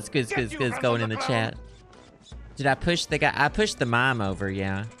 Keep those goods going in the chat. Did I push the guy? I pushed the mime over,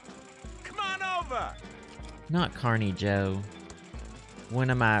 yeah. Come on over. Not Carney Joe.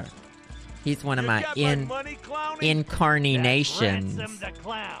 He's one of my incarnations. Ransom the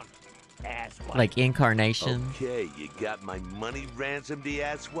clown. Asswipe. Like incarnations. Okay, you got my money ransomed, the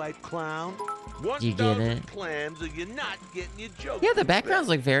asswipe clown? You get it? Clams or you're not getting your joke. Yeah, the backgrounds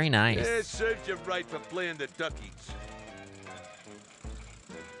look very nice. It serves you right for playing the duckies.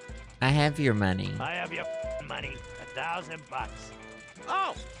 I have your money. I have your money. $1,000.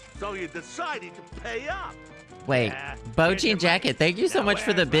 Oh, so you decided to pay up. Wait, Bojine Jacket, thank you so much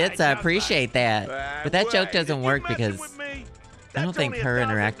for the bits. I appreciate that. But that joke doesn't work because I don't think Her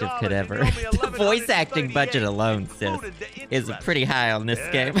Interactive could ever. The voice acting budget alone, sis, is pretty high on this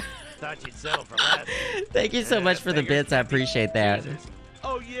game. Thought you'd settle for less. Thank you so much for the bits. I appreciate that.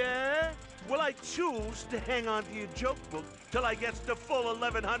 Oh, yeah? Well, I choose to hang on to your joke book till I get the full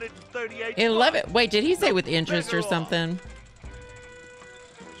 1,138. 11. Wait, did he say with interest or something?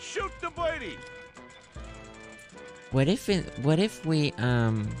 Shoot the birdie. What if we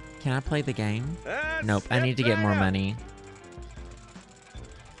can I play the game? Nope, I need to get more money.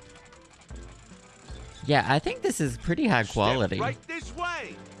 Yeah, I think this is pretty high quality. Step right this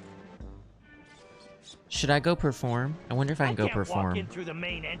way. Should I go perform? I wonder if I can go perform. Walk in through the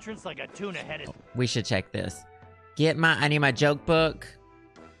main entrance like a tuna-headed. We should check this. I need my joke book,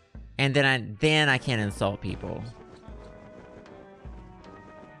 and then I can insult people.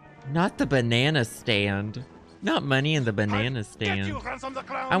 Not the banana stand. Not money in the banana stand.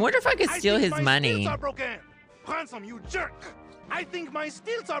 I wonder if I could steal his money. Ransom, you jerk! I think my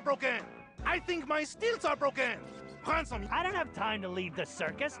stilts are broken. Ransom, I don't have time to leave the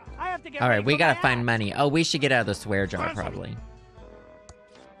circus. I have to get. All right, we gotta find act. money. Oh, we should get out of the swear jar probably.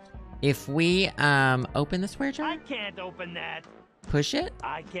 If we open the swear jar, I can't open that. push it,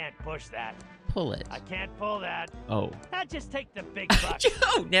 I can't push that. pull it. I can't pull that. Oh. I just take the big bucks.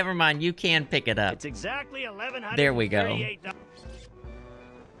 Oh, never mind. You can pick it up. It's exactly $1,138. There we go.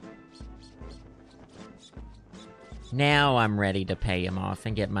 Now I'm ready to pay him off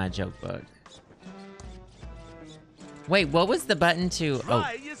and get my joke book. Wait, what was the button to... Oh,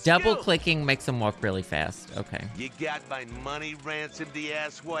 double clicking makes him walk really fast. Okay. You got my money ransomed, the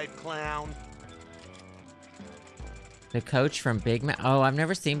asswipe clown? The coach from Big Mouth. Oh, I've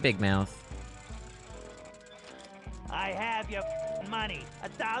never seen Big Mouth. have your money.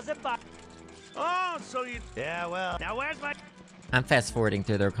 $1,000. Oh, so you... Yeah, well, now where's my... I'm fast forwarding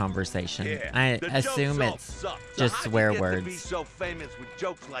through their conversation. Yeah, I the assume jokes all it's suck. just so swear how'd you get to be words. so famous with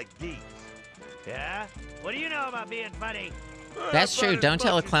jokes like these? Yeah? What do you know about being funny? That's About true. as Don't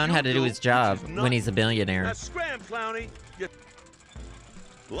tell a much as clown you how to do his which job is when nothing. he's a billionaire. Now scram, Clowny. You...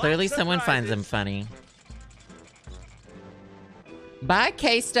 Clearly Lots of someone finds prizes. him funny. Bye,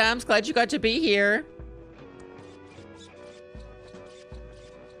 K-Stumps. Glad you got to be here.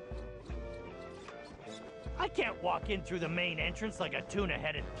 I can't walk in through the main entrance like a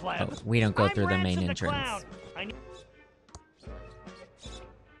tuna-headed pleb. Oh, we don't go I'm through the main Ransom the entrance. Clown.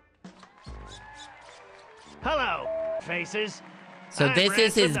 Hello, faces. So I'm this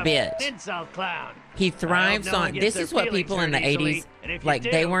is his Ransom the bit. Insult clown. He I hope thrives no one on. gets This their is what feelings people in the hurt easily, 80s, and if you like,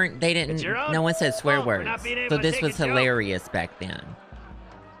 they do, weren't, they didn't, it's your own no one said swear fault for words. not being able So to this take was a joke. hilarious back then.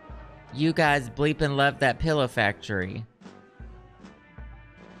 You guys bleep and love that pillow factory.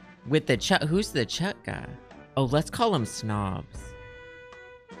 With the Chuck, who's the Chuck guy? Oh, let's call them snobs.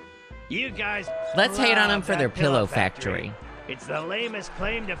 You guys Let's hate on them love for that their pillow factory. It's the lamest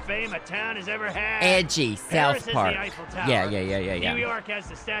claim to fame a town has ever had. Edgy, Paris South has Park. the Eiffel Tower. Yeah. New York has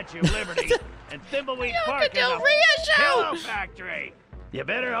the Statue of Liberty. And Thimbleweed Park Del has Rio a show. pillow factory. You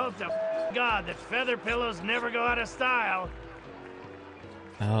better hope to God that feather pillows never go out of style.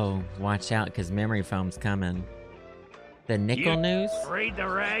 Oh, watch out, because memory foam's coming. The nickel You news? Read the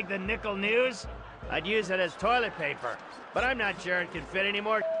rag, the nickel news? I'd use it as toilet paper, but I'm not sure it can fit any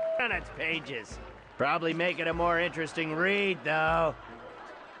more on its pages. Probably make it a more interesting read, though.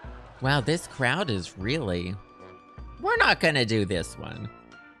 Wow, this crowd is really... We're not gonna do this one.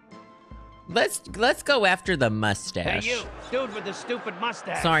 Let's go after the mustache. Hey, you, dude with the stupid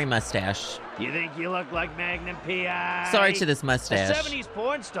mustache. Sorry, mustache. You think you look like Magnum P.I.? Sorry to this A mustache. 70s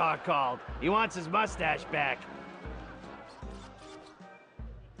porn star called. He wants his mustache back.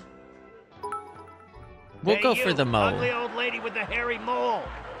 We'll Hey, go you, for the mole. Ugly old lady with the hairy mole.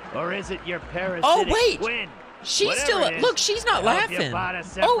 Or is it your parasitic Oh, wait! twin? She's Whatever still... it is, Look, she's not I hope you laughing. bought a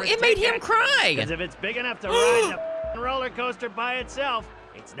Oh, separate it made him ticket. cry. Because if it's big enough to ride the roller coaster by itself,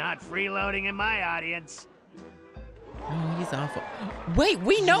 it's not freeloading in my audience. Oh, he's awful. Wait,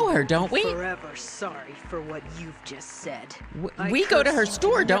 we know her, don't we? Forever sorry for what you've just said. I We go to curse her you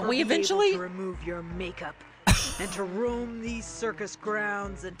store, to don't never we, be able eventually? To remove your makeup and to roam these circus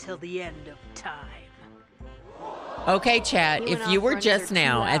grounds until the end of time. Okay, chat, He if went you off were running just for 2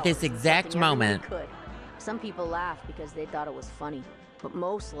 now at this hours, exact insulting everyone he moment... could. Some people laughed because they thought it was funny, but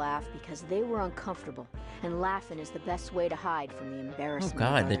most laughed because they were uncomfortable, and laughing is the best way to hide from the Oh embarrassment.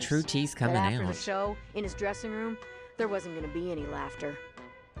 God, of the others. true tea's coming But after out. the show, in his dressing room, there wasn't going to be any laughter.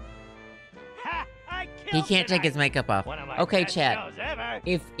 Ha! I He killed can't take tonight. his makeup off. One of my Okay, best chat. shows ever.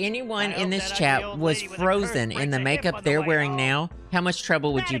 If anyone I in hope this that ugly chat old was lady with the frozen purse in the breaks a hip makeup on the they're way wearing home. now, how much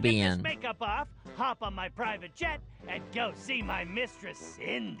trouble would Gotta you get be this in? makeup off, hop on my private jet, and go see my mistress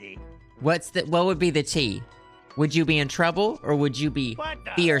Cindy. What would be the T? Would you be in trouble, or would you be What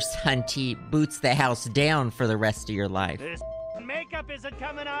the- fierce hunty, boots the house down for the rest of your life? This makeup isn't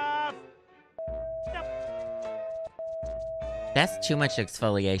coming off. That's too much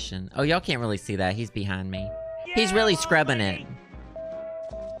exfoliation. Oh, y'all can't really see that. He's behind me. He's really scrubbing it.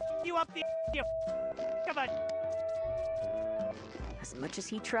 You up the you come on. As much as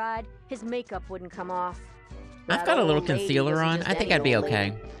he tried, his makeup wouldn't come off. I've That got a little old lady concealer wasn't on. just I think any I'd be old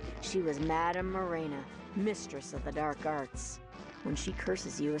okay. lady. She was Madame Morena, mistress of the dark arts. When she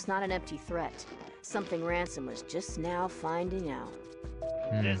curses you, it's not an empty threat. Something Ransom was just now finding out.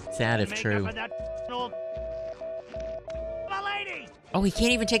 Sad if Makeup true. of that old my lady. Oh, he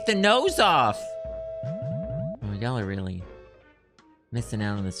can't even take the nose off. Oh, y'all are really missing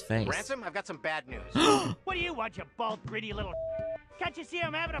out on his face. Ransom, I've got some bad news. What do you want, you bald, greedy little? Can't you see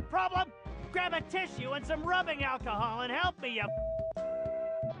I'm having a problem? Grab a tissue and some rubbing alcohol and help me, you.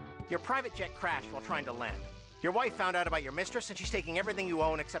 Your private jet crashed while trying to land. Your wife found out about your mistress, and she's taking everything you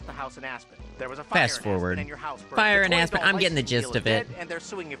own except the house in Aspen. There was a fire Fast in forward. Aspen, and your house burned. Fire The in toy Aspen. doll I'm getting the licensing gist deal of is it. dead, and they're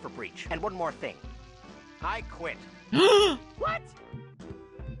suing you for breach. And one more thing. I quit. What?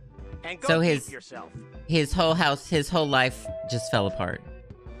 And go So keep yourself. his whole house, his whole life just fell apart.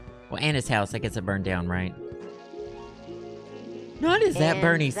 Well, and his house, I guess it burned down, right? Not is that And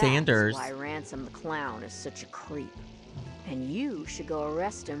Bernie that's Sanders. why Ransom the Clown is such a creep. And you should go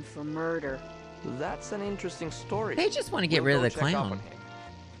arrest him for murder. That's an interesting story. They just want to get We'll rid of go the check up clown. on him.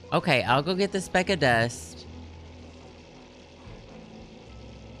 Okay, I'll go get the speck of dust.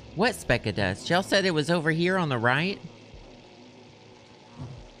 What speck of dust? Y'all said it was over here on the right?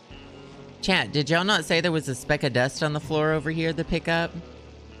 Chat, did y'all not say there was a speck of dust on the floor over here to pick up?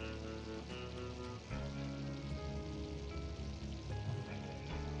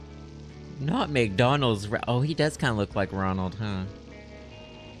 McDonald's. Oh, he does kind of look like Ronald, huh?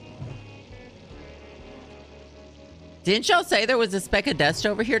 Didn't y'all say there was a speck of dust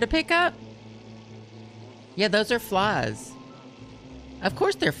over here to pick up? Yeah, those are flies. Of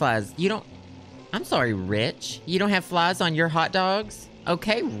course they're flies. You don't... I'm sorry, Rich. You don't have flies on your hot dogs?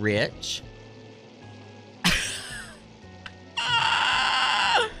 Okay, Rich.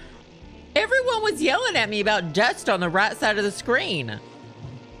 Everyone was yelling at me about dust on the right side of the screen.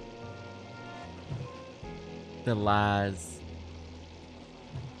 The lies.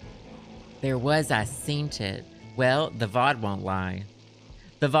 There was, I seen it. Well, the VOD won't lie.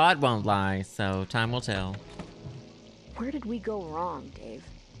 The VOD won't lie, so time will tell. Where did we go wrong, Dave?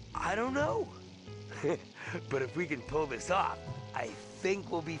 I don't know. But if we can pull this off, I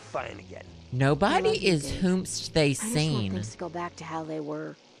think we'll be fine again. Nobody is whomst they I just want seen. things to go back to how they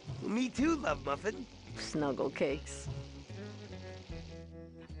were. Me too, Love Muffin. Snuggle cakes.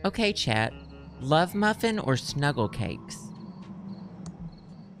 Okay, chat. Love Muffin or Snuggle Cakes?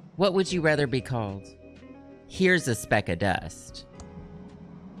 What would you rather be called? Here's a speck of dust.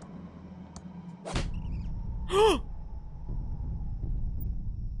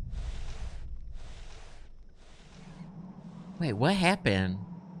 Wait, what happened?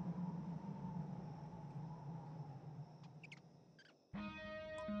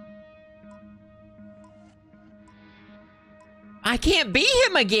 I can't be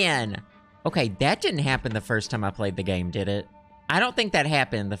him again! Okay, that didn't happen the first time I played the game, did it? I don't think that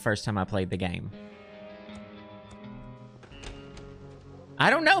happened the first time I played the game. I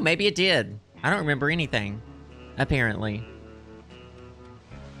don't know, maybe it did. I don't remember anything, apparently.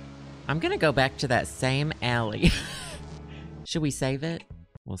 I'm gonna go back to that same alley. Should we save it?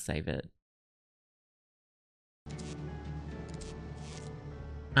 We'll save it.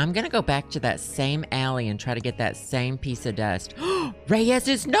 I'm gonna go back to that same alley and try to get that same piece of dust.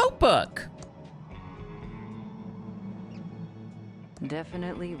 Reyes's notebook!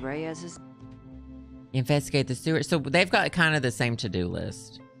 Definitely Reyes's. Investigate the sewer. So they've got kind of the same to-do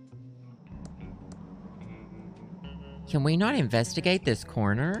list. Can we not investigate this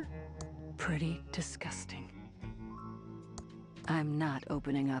corner? Pretty disgusting. I'm not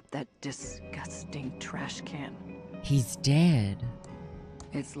opening up that disgusting trash can. He's dead.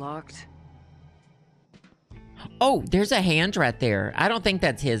 It's locked. Oh, there's a hand right there. I don't think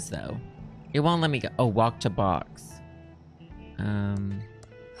that's his, though. It won't let me go. Oh, walk to box.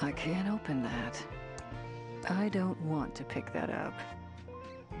 I can't open that. I don't want to pick that up.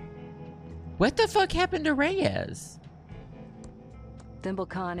 What the fuck happened to Reyes?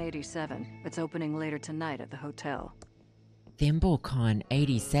 ThimbleCon 87. It's opening later tonight at the hotel. ThimbleCon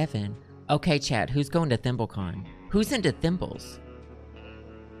 87? Okay, chat, who's going to ThimbleCon? Who's into thimbles?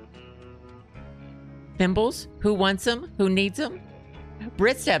 Thimbles? Who wants them? Who needs them?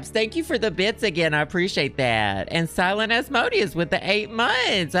 Britsteps, thank you for the bits again. I appreciate that. And Silent Asmodeus with the 8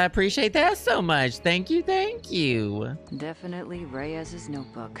 months. I appreciate that so much. Thank you, thank you. Definitely Reyes's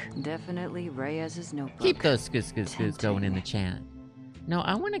notebook. Definitely Reyes's notebook. Keep those scoos going in the chat. No,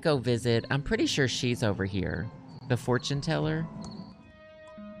 I want to go visit. I'm pretty sure she's over here. The fortune teller.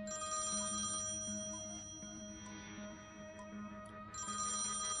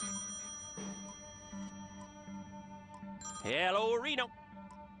 Hello, Reno.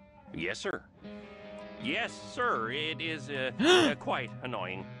 Yes, sir. Yes, sir. It is quite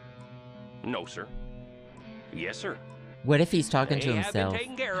annoying. No, sir. Yes, sir. What if he's talking to himself?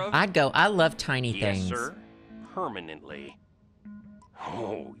 I'd go, I love tiny things. Yes, sir. Permanently.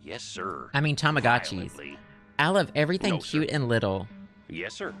 Oh, yes, sir. I mean, Tamagotchis. Violently. I love everything cute and little.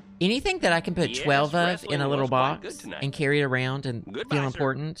 Yes, sir. Anything that I can put 12 of wrestling in a little was quite box good tonight. and carry it around and Goodbye, feel sir.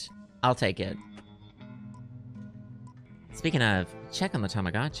 important, I'll take it. Speaking of, check on the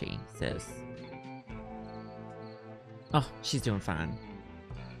Tamagotchi, sis. Oh, she's doing fine.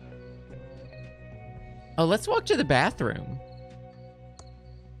 Oh, let's walk to the bathroom.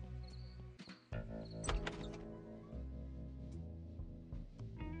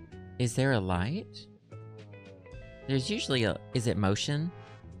 Is there a light? There's usually a... Is it motion?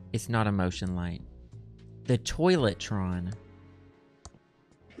 It's not a motion light. The Toiletron.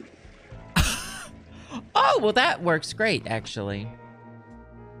 Oh, well that works great, actually.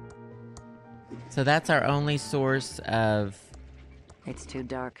 So that's our only source of... It's too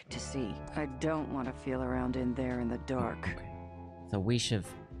dark to see. I don't want to feel around in there in the dark. So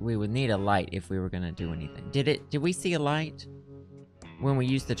we would need a light if we were gonna do anything. Did we see a light when we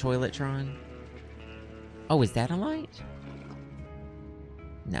used the Toiletron? Oh, is that a light?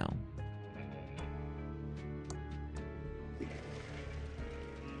 No.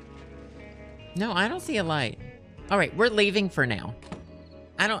 No, I don't see a light. All right, we're leaving for now.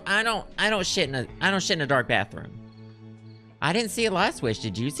 I don't shit in a dark bathroom. I didn't see a light switch.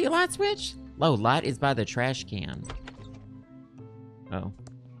 Did you see a light switch? Oh, light is by the trash can. Oh.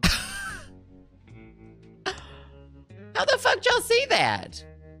 How the fuck y'all see that?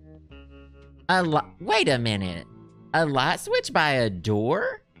 Wait a minute. A light switch by a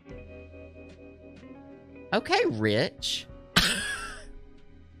door? Okay, Rich.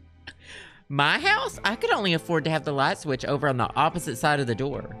 My house? I could only afford to have the light switch over on the opposite side of the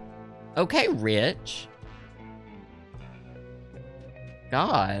door. Okay, Rich.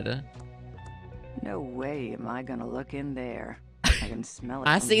 God. No way am I gonna look in there. I can smell it.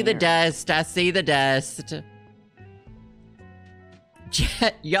 I from see the here. dust. I see the dust.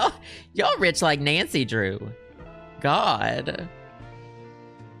 Y'all rich like Nancy Drew. God.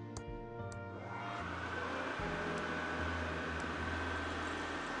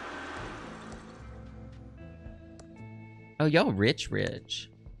 Oh, y'all rich.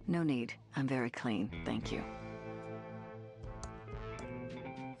 No need. I'm very clean, thank you.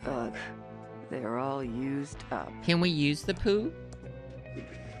 Ugh. They're all used up. Can we use the poo?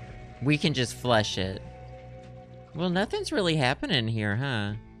 We can just flush it. Well, nothing's really happening here,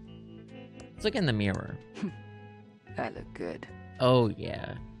 huh? Let's look in the mirror. I look good. Oh,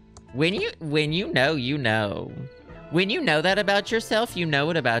 yeah. When you know, you know. When you know that about yourself, you know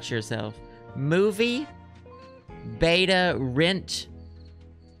it about yourself. Movie beta rent.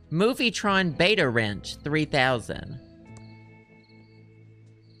 Movietron beta rent 3000.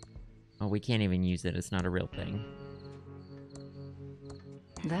 Oh, we can't even use it. It's not a real thing.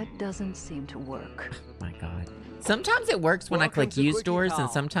 That doesn't seem to work. Oh my God. Sometimes it works when I click use stores, and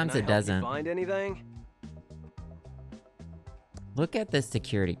sometimes it doesn't. Find anything? Look at this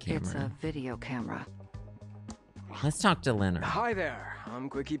security It's camera. a video camera. Let's talk to Leonard. Hi there. I'm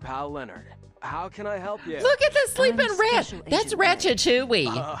Quickie Pal Leonard. How can I help you? Look at the sleeping I'm rat. Special That's Agent Ray.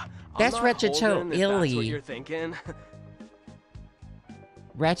 Ratatouille. That's I'm not Holden, if that's what Ratatouille. you're thinking.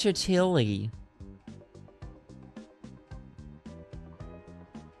 Ratatouille.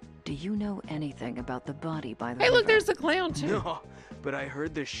 Do you know anything about the body by the Hey, look, river? there's a clown too. No, but I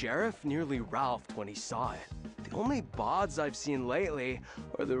heard the sheriff nearly ralphed when he saw it. The only bods I've seen lately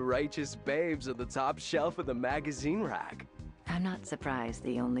are the righteous babes at the top shelf of the magazine rack. I'm not surprised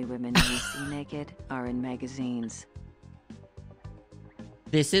the only women you see naked are in magazines.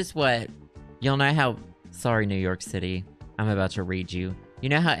 This is what you'll know how. Sorry, New York City. I'm about to read you. You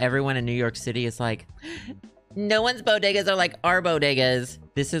know how everyone in New York City is like, no one's bodegas are like our bodegas.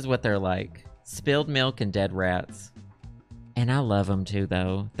 This is what they're like. Spilled milk and dead rats. And I love them too,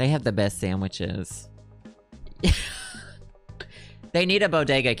 though. They have the best sandwiches. They need a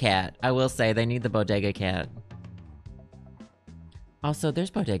bodega cat. I will say they need the bodega cat. Also, there's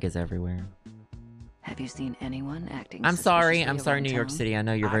bodegas everywhere. Have you seen anyone acting I'm sorry, suspiciously New around York town? City. I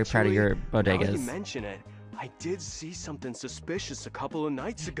know you're very proud of your Now you bodegas. mention it, I did see something suspicious a couple of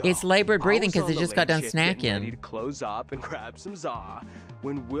nights ago. It's labored breathing I was because on they the just got late done shift getting ready snacking. to close up and grab some za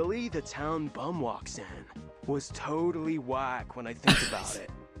when Willie the town bum walks in. Was totally whack when I think about it.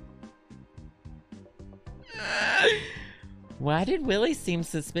 Why did Willie seem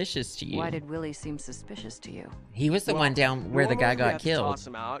suspicious to you? Why did Willie seem suspicious to you? He was the one down where the guy Normally we got have to killed. toss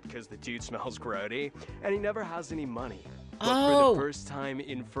him out because the dude smells grody, and he never has any money. But Oh. for the first time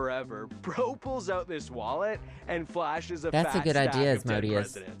in forever, Bro pulls out this wallet and flashes a That's a fat good stack idea, of dead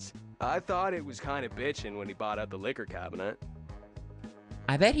Asmodeus. presidents. I thought it was kind of bitchin' when he bought out the liquor cabinet.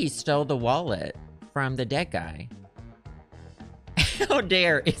 I bet he stole the wallet from the dead guy. Oh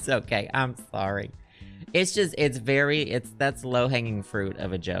dear, it's okay. I'm sorry. It's just, that's low-hanging fruit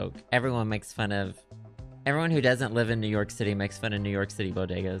of a joke. Everyone who doesn't live in New York City makes fun of New York City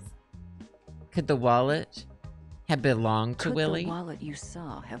bodegas. Could the wallet have belonged to Could Willie? the wallet you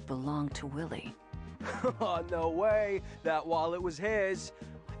saw have belonged to Willie? Oh, no way. That wallet was his.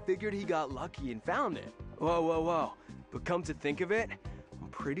 I figured he got lucky and found it. Whoa. But come to think of it, I'm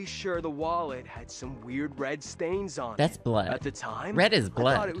pretty sure the wallet had some weird red stains on it. That's blood. At the time, Red is I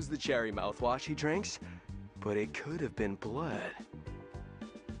blood. thought it was the cherry mouthwash he drinks, but it could have been blood.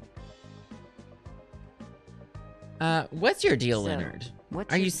 What's your deal, So, Leonard?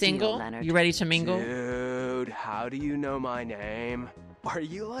 what's Are your you deal, single? Leonard? You ready to mingle? Dude, how do you know my name? Are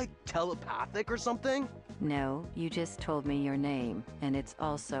you like telepathic or something? No, you just told me your name, and it's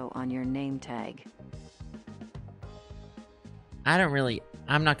also on your name tag.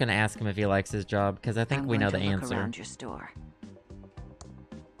 I'm not gonna ask him if he likes his job, because I think I'm we know the going to look answer. around your store.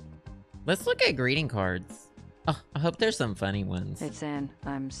 Let's look at greeting cards. Oh, I hope there's some funny ones. It's an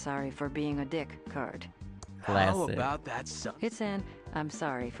 "I'm sorry for being a dick" card. How Classic. about that son? It's an "I'm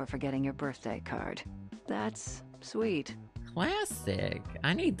sorry for forgetting your birthday" card. That's sweet. Classic.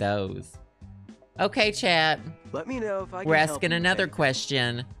 I need those. Okay, chat. Let me know if I can We're help asking you with another anything.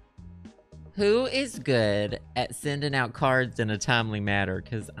 question. Who is good at sending out cards in a timely manner?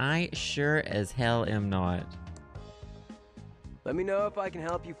 Because I sure as hell am not. Let me know if I can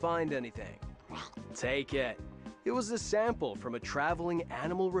help you find anything. Take it. It was a sample from a traveling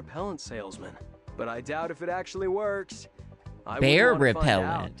animal repellent salesman, but I doubt if it actually works. I wouldn't Bear wanna find out.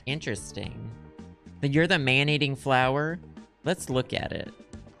 repellent. Interesting. You're the man-eating flower? Let's look at it.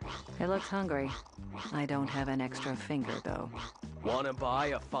 It looks hungry. I don't have an extra finger, though. Wanna buy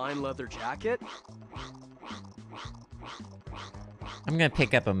a fine leather jacket? I'm gonna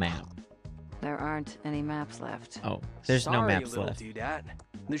pick up a map. There aren't any maps left. Oh, there's no Sorry, maps little left. Dudette.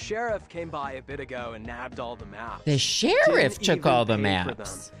 The sheriff came by a bit ago and nabbed all the maps. The sheriff Didn't took even all the pay for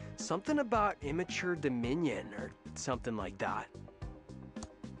maps. them. Something about immature dominion or something like that.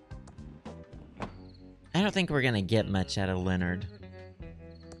 I don't think we're gonna get much out of Leonard.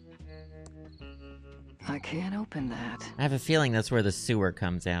 I can't open that. I have a feeling that's where the sewer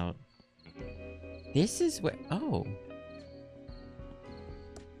comes out. This is where... Oh.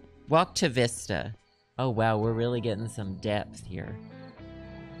 Walk to Vista. Oh, wow, we're really getting some depth here.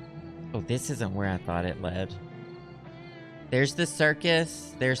 Oh, this isn't where I thought it led. There's the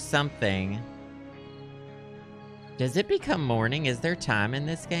circus. There's something. Does it become morning? Is there time in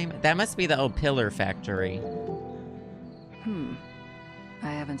this game? That must be the old pillar factory.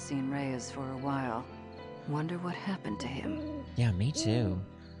 I haven't seen Reyes for a while. Wonder what happened to him. Yeah, me too.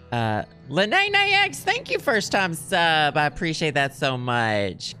 Lene X, thank you, first time sub. I appreciate that so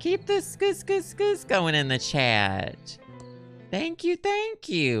much. Keep the scoos going in the chat. Thank you, thank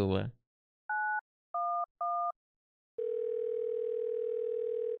you.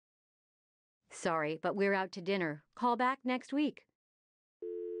 Sorry, but we're out to dinner. Call back next week.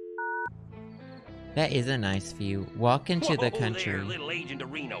 That is a nice view. Walk into the Whoa country. there, little Agent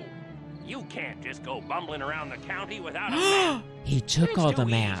Reno. You can't just go bumbling around the county without a map. He took It's all the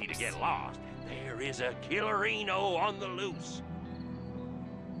too maps. easy to get lost. There is a killerino on the loose.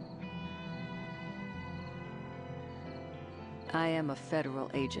 I am a federal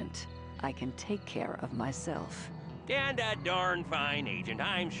agent. I can take care of myself. And a darn fine agent,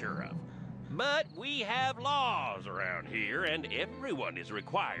 I'm sure of. But we have laws around here, and everyone is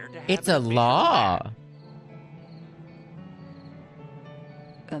required to have It's an a official law. map.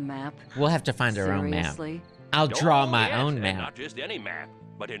 A map? We'll have to find our own map. Seriously? I'll draw Oh, my yes, own and map. Not just any map,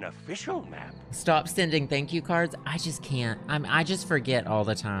 but an official map. Stop sending thank you cards. I just can't. I just forget all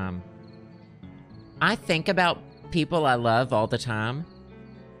the time. I think about people I love all the time,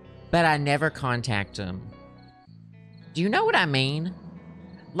 but I never contact them. Do you know what I mean?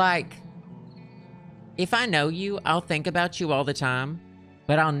 Like, if I know you, I'll think about you all the time,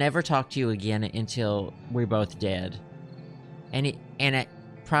 but I'll never talk to you again until we're both dead. And it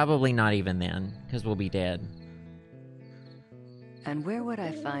probably not even then, because we'll be dead. And where would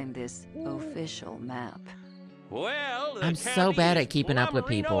I find this official map? Well, the I'm so county bad is at keeping up with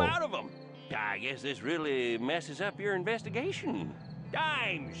plumb-reno people. out of 'em. I guess this really messes up your investigation.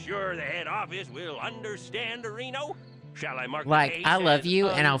 I'm sure the head office will understand, Reno. Shall I mark the Like, case I love as you,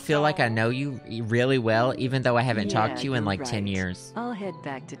 and I'll feel like I unsolved? know you really well, even though I haven't talked to you in you're like 10 right. years. I'll head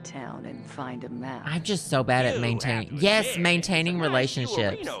back to town and find a map. I'm just so bad at You maintaining. have to Yes, admit, maintaining it's a nice view of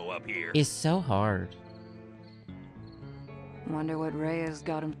relationships Reno up here. is so hard. Wonder what Reyes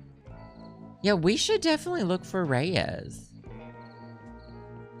got him. Yeah, we should definitely look for Reyes.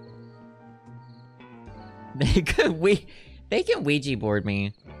 They can Ouija board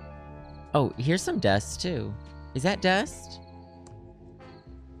me. Oh, here's some dust too. Is that dust?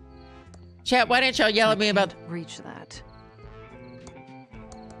 Chat, why didn't y'all yell at me about... Reach that.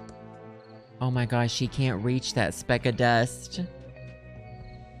 Oh my gosh, she can't reach that speck of dust.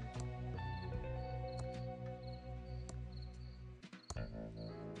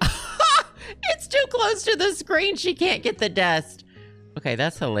 It's too close to the screen. She can't get the dust. Okay,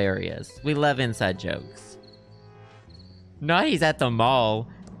 that's hilarious. We love inside jokes. Not he's at the mall.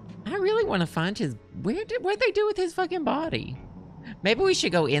 I really want to find his... What'd they do with his fucking body? Maybe we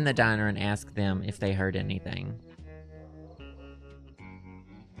should go in the diner and ask them if they heard anything.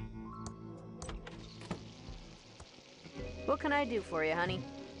 What can I do for you, honey?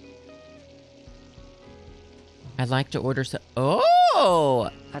 I'd like to order some... Oh!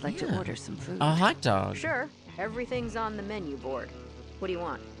 I'd like to order some food. A hot dog. Sure. Everything's on the menu board. What do you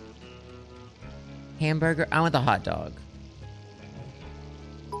want? Hamburger. I want the hot dog.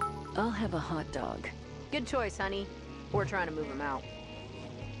 I'll have a hot dog. Good choice, honey. We're trying to move him out.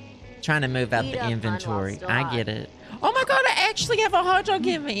 Trying to move out Eat the up, hun, while inventory. still I hot. get it. Oh my god, I actually have a hot dog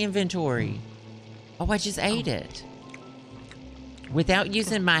in my inventory. Oh, I just ate it. Without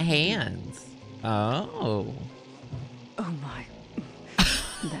using my hands. Oh. Oh my.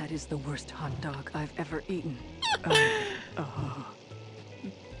 That is the worst hot dog I've ever eaten.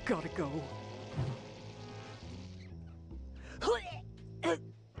 Gotta go.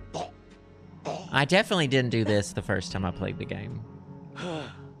 I definitely didn't do this the first time I played the game. I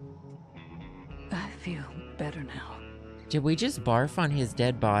feel better now. Did we just barf on his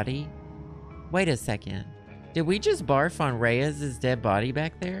dead body? Wait a second. Did we just barf on Reyes' dead body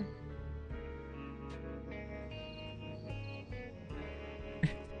back there?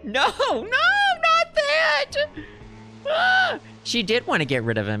 No, not that! Ah! She did want to get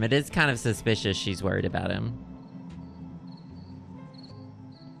rid of him. It is kind of suspicious she's worried about him.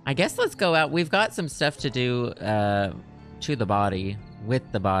 I guess let's go out. We've got some stuff to do to the body,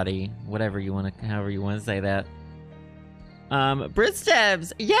 with the body, whatever you want to, however you want to say that.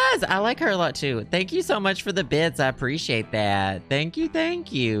 Britstabs, yes, I like her a lot too. Thank you so much for the bits. I appreciate that. Thank you,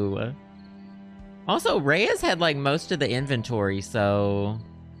 thank you. Also, Reyes had like most of the inventory, so...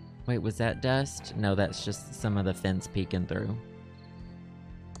 Wait, was that dust? No, that's just some of the fence peeking through.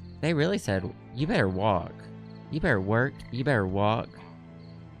 They really said, you better walk. You better work. You better walk.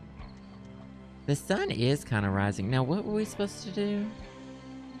 The sun is kind of rising. Now, what were we supposed to do?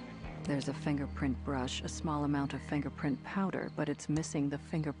 There's a fingerprint brush, a small amount of fingerprint powder, but it's missing the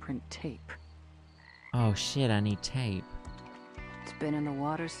fingerprint tape. Oh shit, I need tape. It's been in the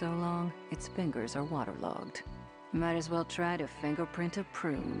water so long, its fingers are waterlogged. Might as well try to fingerprint a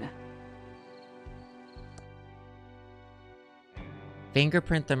prune.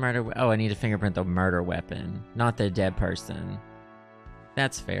 Fingerprint the murder... Oh, I need to fingerprint the murder weapon, not the dead person.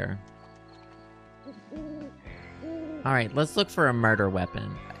 That's fair. Alright, let's look for a murder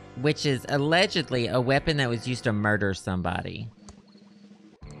weapon, which is allegedly a weapon that was used to murder somebody.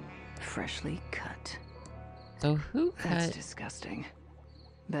 Freshly cut. So who cut... That's disgusting.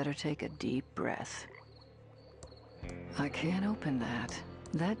 Better take a deep breath. I can't open that.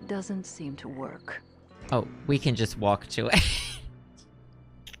 That doesn't seem to work. Oh, we can just walk to it.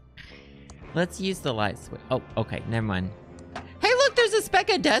 Let's use the light switch. Oh, okay, never mind. Hey, look, there's a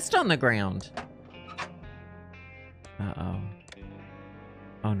speck of dust on the ground. Uh-oh.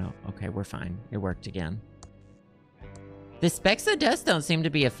 Oh, no. Okay, we're fine. It worked again. The specks of dust don't seem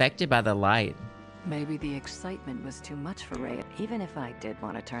to be affected by the light. Maybe the excitement was too much for Ray. Even if I did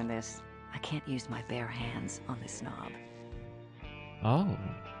want to turn this, I can't use my bare hands on this knob. Oh.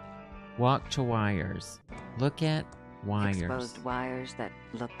 Walk to wires. Look at wires. Exposed wires that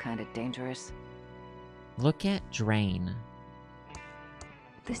look kind of dangerous. Look at drain.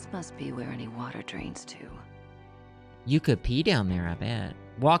 This must be where any water drains to. You could pee down there, I bet.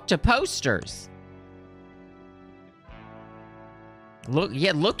 Walk to posters. Look,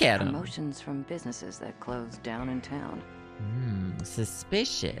 yeah, look at them. Promotions from businesses that closed down in town.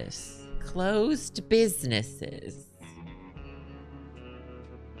 Suspicious. Closed businesses.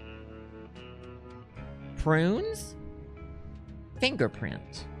 Prunes?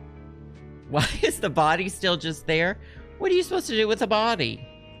 Fingerprint. Why is the body still just there? What are you supposed to do with the body?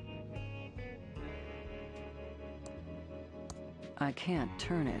 I can't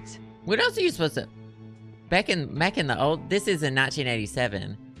turn it. What else are you supposed to... Back in the old... This is in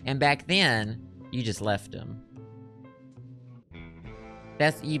 1987. And back then, you just left them.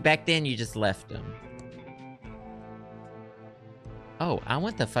 Back then, you just left them. Oh, I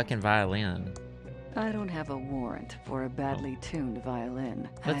want the fucking violin. I don't have a warrant for a badly tuned violin.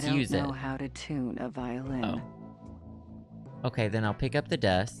 Let's use it. I don't know how to tune a violin. Oh. Okay, then I'll pick up the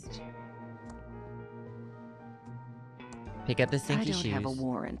dust. Pick up the stinky shoes. I don't have a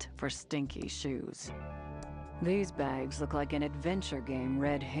warrant for stinky shoes. These bags look like an adventure game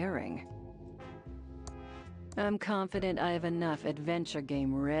red herring. I'm confident I have enough adventure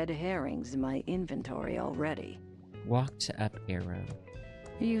game red herrings in my inventory already. Walk to up arrow.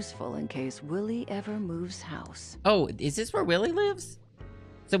 Useful in case Willie ever moves house. Oh, is this where Willie lives?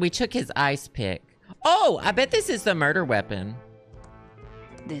 So we took his ice pick. Oh, I bet this is the murder weapon.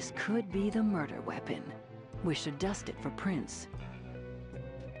 This could be the murder weapon. We should dust it for prints.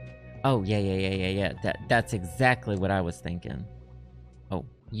 Oh, yeah. That's exactly what I was thinking. Oh,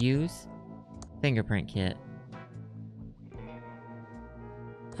 use fingerprint kit.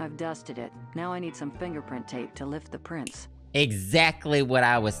 I've dusted it. Now I need some fingerprint tape to lift the prints. Exactly what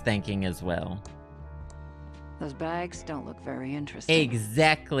I was thinking as well. Those bags don't look very interesting.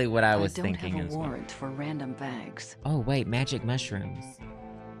 Exactly what I was thinking as well. I don't have a warrant for random bags. Oh, wait, magic mushrooms.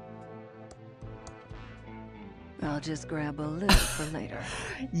 I'll just grab a little for later.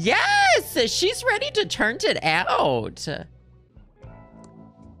 Yes! She's ready to turn it out.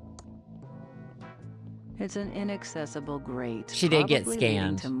 It's an inaccessible grate. She did get probably leading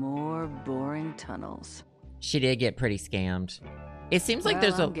scammed. to more boring tunnels. She did get pretty scammed. It seems like Well,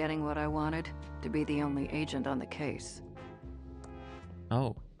 there's a... I'm getting what I wanted, to be the only agent on the case.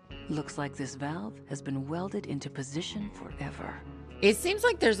 Oh. Looks like this valve has been welded into position forever. It seems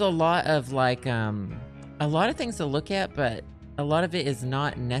like there's a lot of like, a lot of things to look at, but a lot of it is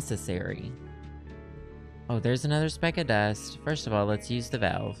not necessary. Oh, there's another speck of dust. First of all, let's use the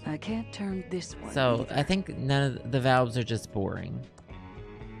valve. I can't turn this one So, either. I think none of the valves are just boring.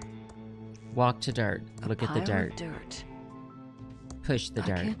 Walk to dirt. Look at the Pile dirt. of dirt. Push the I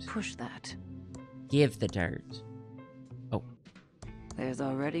dirt. can't push that. Give the dirt. Oh, There's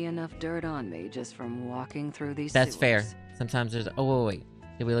already enough dirt on me just from walking through these that's fair. sewers. Sometimes there's... Oh, wait.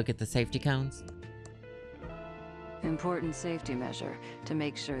 Did we look at the safety cones? Important safety measure to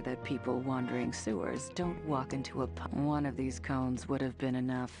make sure that people wandering sewers don't walk into a one of these cones would have been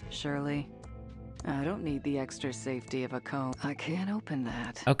enough, surely. I don't need the extra safety of a cone. I can't open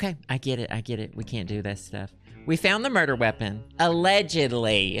that. Okay, I get it. I get it. We can't do that stuff. We found the murder weapon.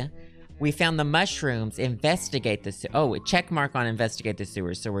 Allegedly. We found the mushrooms. Investigate the... Oh, check mark on investigate the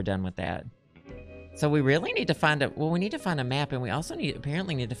sewers, so we're done with that. So we really need to find a... Well, we need to find a map, and we also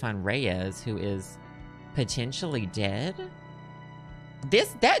apparently need to find Reyes, who is potentially dead?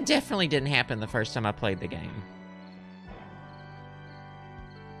 That definitely didn't happen the first time I played the game.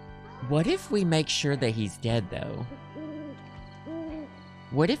 What if we make sure that he's dead, though?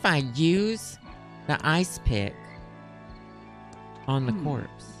 What if I use the ice pick on the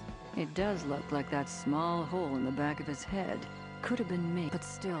corpse? It does look like that small hole in the back of his head could have been me. But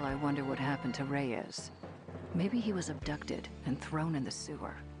still, I wonder what happened to Reyes. Maybe he was abducted and thrown in the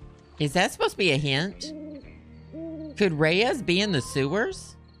sewer. Is that supposed to be a hint? Could Reyes be in the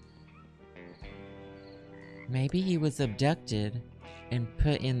sewers? Maybe he was abducted and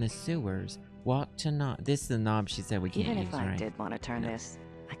put in the sewers. Walk to knob. This is the knob she said we can't Even use, if I right? did want to turn this,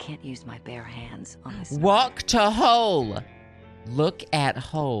 I can't use my bare hands on this. Walk to hole. Look at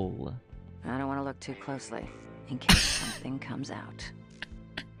hole. I don't want to look too closely in case something comes out.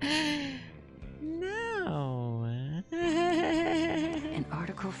 No. An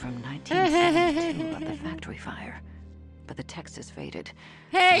article from 1972 about the factory fire, but the text is faded.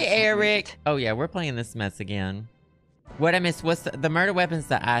 Hey, Eric. Oh yeah, we're playing this mess again. What I missed? What's the murder weapon's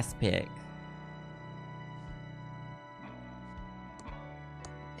the ice pick.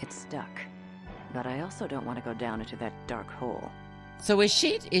 It's stuck, but I also don't want to go down into that dark hole. So is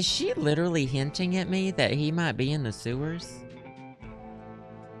she literally hinting at me that he might be in the sewers?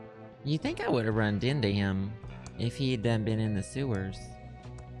 You think I would have run into him if he'd done been in the sewers?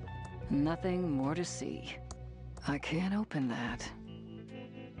 Nothing more to see. I can't open that.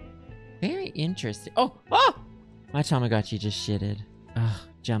 Very interesting. Oh! Oh! My Tamagotchi just shitted. Ugh,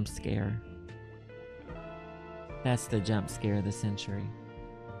 jump scare. That's the jump scare of the century.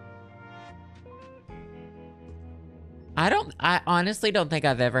 I honestly don't think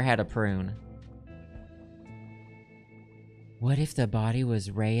I've ever had a prune. What if the body was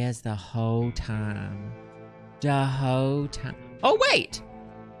Reyes the whole time? The whole time. Oh, wait!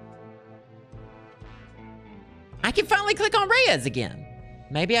 I can finally click on Reyes again.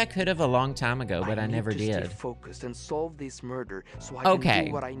 Maybe I could have a long time ago, but I never did. Stay focused and solve this murder so I can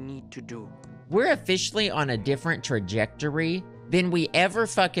do what I need to do. We're officially on a different trajectory than we ever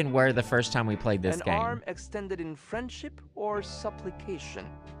fucking were the first time we played this game. An arm extended in friendship or supplication?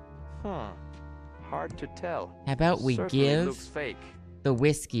 Huh. Hard to tell. How about we Certainly looks give fake. the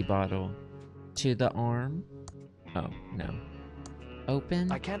whiskey bottle to the arm? Oh, no. Open.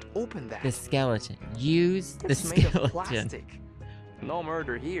 I can't open that. The skeleton. Use the It's made of skeleton. plastic. No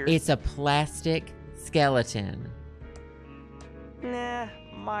murder here. It's a plastic skeleton. Nah,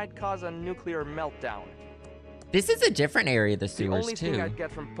 might cause a nuclear meltdown. This is a different area of the The sewers, only too. thing I'd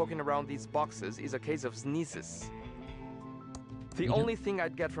get from poking around these boxes is a case of sneezes. The You only thing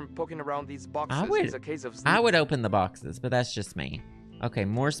I'd get from poking around these boxes is a case of sneezes. I would open the boxes, but that's just me. Okay,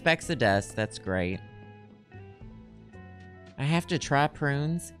 more specks of dust. That's great. I have to try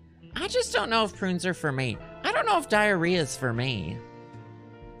prunes. I just don't know if prunes are for me. I don't know if diarrhea is for me.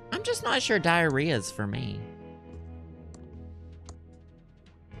 I'm just not sure diarrhea is for me.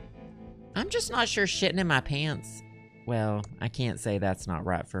 I'm just not sure shitting in my pants. Well, I can't say that's not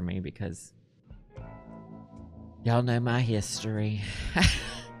right for me because y'all know my history.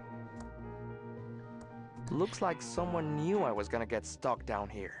 Looks like someone knew I was gonna get stuck down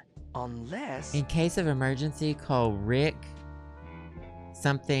here. Unless... In case of emergency, call Rick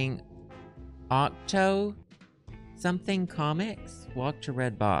something Octo something comics. Walk to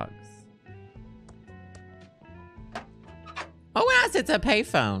red box. Oh, yes, it's a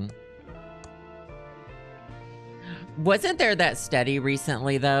payphone. Wasn't there that study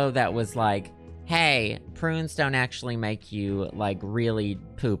recently, though, that was like, hey, prunes don't actually make you, like, really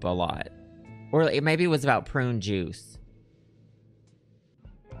poop a lot? Or maybe it was about prune juice.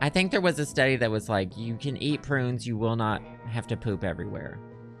 I think there was a study that was like, you can eat prunes, you will not have to poop everywhere.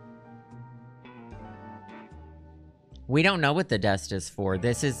 We don't know what the dust is for.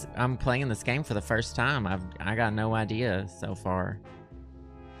 I'm playing this game for the first time. I got no idea so far.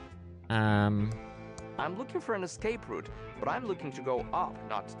 I'm looking for an escape route, but I'm looking to go up,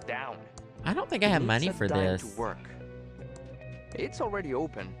 not down. I don't think I have money for this. To work. It's already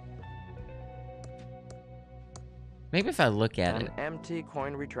open. Maybe if I look at it. An empty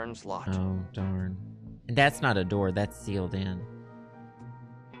coin return slot. Oh, darn. That's not a door. That's sealed in.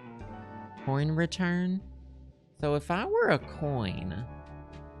 Coin return? So if I were a coin...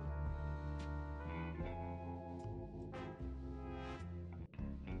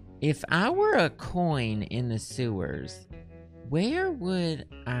 If I were a coin in the sewers, where would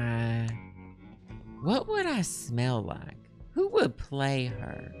I... What would I smell like? Who would play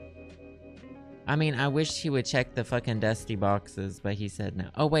her? I mean, I wish he would check the fucking dusty boxes, but he said no.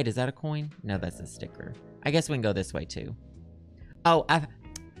 Oh, wait, is that a coin? No, that's a sticker. I guess we can go this way, too. Oh, I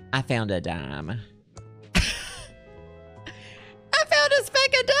found a dime. I found a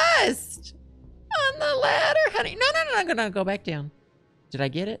speck of dust on the ladder, honey. No, I'm gonna go back down. Did I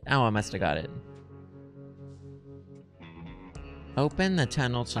get it? Oh, I must have got it. Open the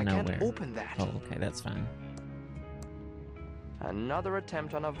tunnel to nowhere. I can't open that. Oh, okay, that's fine. Another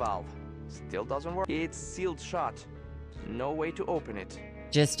attempt on a valve. Still doesn't work. It's sealed shut. No way to open it.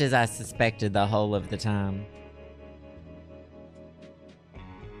 Just as I suspected the whole of the time.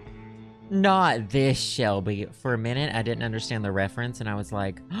 Not this, Shelby. For a minute, I didn't understand the reference, and I was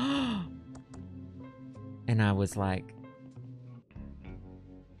like, and I was like,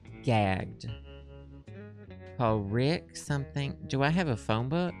 gagged. Call Rick something. Do I have a phone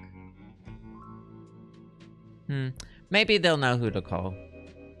book? Maybe they'll know who to call.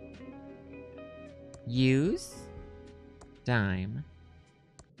 Use dime.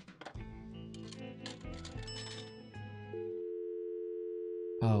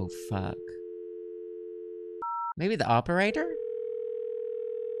 Oh, fuck. Maybe the operator?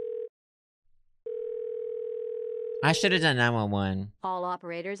 I should have done 911. All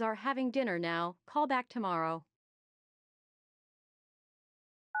operators are having dinner now. Call back tomorrow.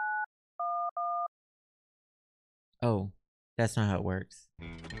 Oh, that's not how it works.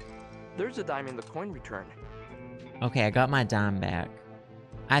 There's a dime in the coin return. Okay, I got my dime back.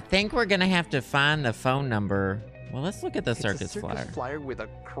 I think we're gonna have to find the phone number. Well, let's look at the circus flyer. It's a circus flyer with a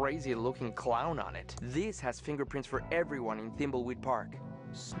crazy-looking clown on it. This has fingerprints for everyone in Thimbleweed Park.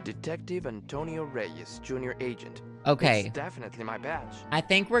 Detective Antonio Reyes, Junior Agent. Okay. It's definitely my badge. I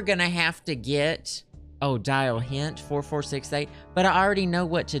think we're gonna have to get... Oh, dial hint 4468. But I already know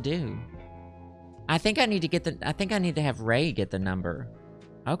what to do. I think I need to get the... I think I need to have Ray get the number.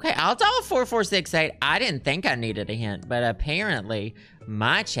 Okay, I'll dial 4468. I didn't think I needed a hint, but apparently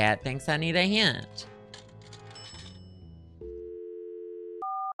my chat thinks I need a hint.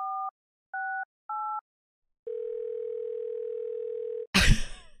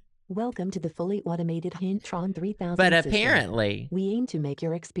 Welcome to the fully automated Hintron 3000 But system. apparently... We aim to make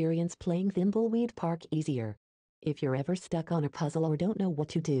your experience playing Thimbleweed Park easier. If you're ever stuck on a puzzle or don't know what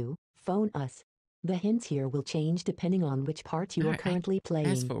to do, phone us. The hints here will change depending on which part you are currently playing.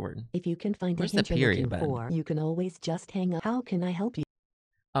 Fast forward. If you can find Where's a hint the you're period looking for, you can always just hang up. How can I help you?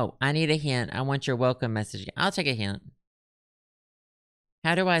 Oh, I need a hint. I want your welcome message. I'll take a hint.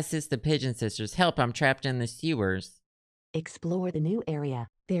 How do I assist the Pigeon sisters? Help, I'm trapped in the sewers. Explore the new area.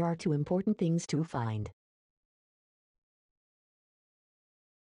 There are 2 important things to find.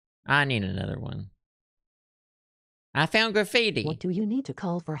 I need another one. I found graffiti. What do you need to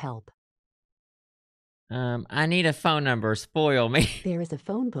call for help? I need a phone number. Spoil me. There is a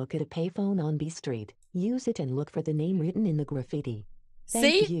phone book at a payphone on B Street. Use it and look for the name written in the graffiti.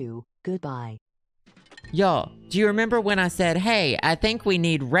 Thank you. Goodbye. Y'all, do you remember when I said, hey, I think we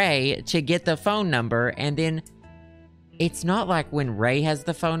need Ray to get the phone number, and then it's not like when Ray has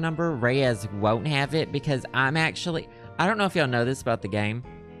the phone number, Reyes won't have it, because I'm actually, I don't know if y'all know this about the game,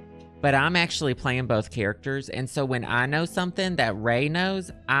 but I'm actually playing both characters, and so when I know something that Ray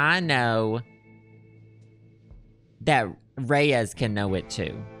knows, I know that Reyes can know it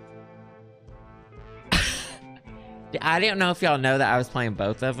too. I didn't know if y'all know that I was playing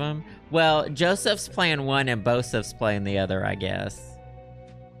both of them. Well, Joseph's playing one and Boseph's playing the other, I guess.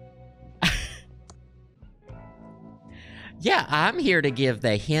 Yeah, I'm here to give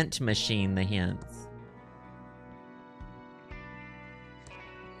the hint machine the hints.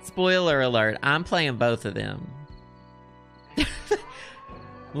 Spoiler alert, I'm playing both of them.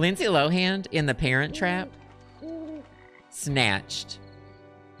 Lindsay Lohan in The Parent Trap. Snatched.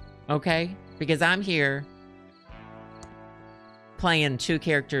 Okay? Because I'm here playing two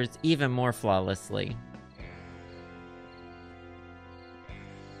characters even more flawlessly.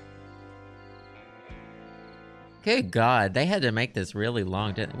 Good God, they had to make this really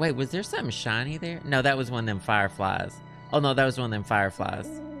long. Wait, was there something shiny there? No, that was one of them fireflies. Oh no, that was one of them fireflies.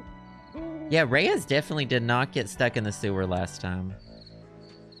 Yeah, Reyes definitely did not get stuck in the sewer last time.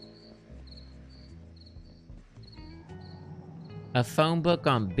 A phone book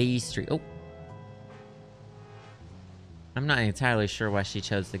on B Street. Oh. I'm not entirely sure why she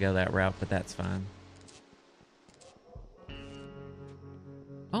chose to go that route, but that's fine.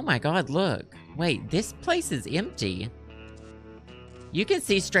 Oh my God, look. Wait, this place is empty. You can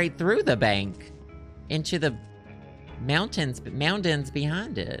see straight through the bank into the mountains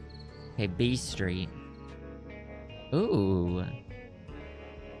behind it. Okay, B Street. Ooh.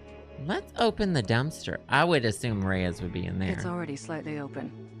 Let's open the dumpster. I would assume Reyes would be in there. It's already slightly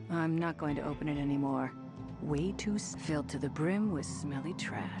open. I'm not going to open it anymore. Way too filled to the brim with smelly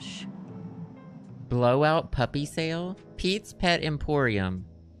trash. Blowout puppy sale? Pete's Pet Emporium.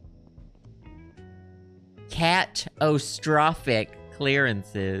 Catastrophic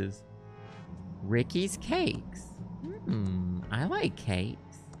clearances. Ricky's Cakes. I like cakes.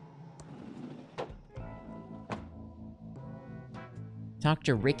 Talk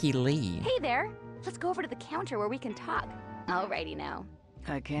to Ricky Lee. Hey there. Let's go over to the counter where we can talk. Alrighty now.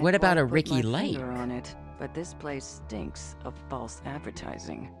 I can't What about a put Ricky my Lake? finger on it, but this place stinks of false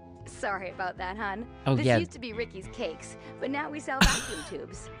advertising. Sorry about that, hon. Oh, this yeah. used to be Ricky's Cakes, but now we sell vacuum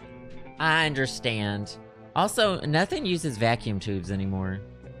tubes. I understand. Also, nothing uses vacuum tubes anymore.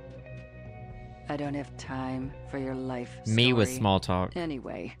 I don't have time for your life Me with story. small talk.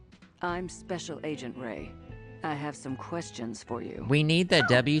 Anyway, I'm Special Agent Ray. I have some questions for you. We need the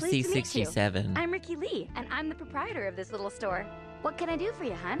Pleased to meet you. WC-67. I'm Ricky Lee, and I'm the proprietor of this little store. What can I do for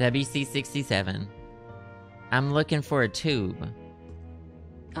you, hon? WC-67. I'm looking for a tube.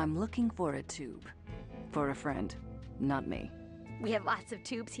 I'm looking for a tube. For a friend, not me. We have lots of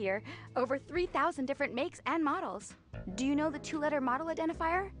tubes here. Over 3,000 different makes and models. Do you know the 2-letter model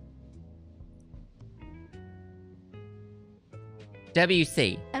identifier?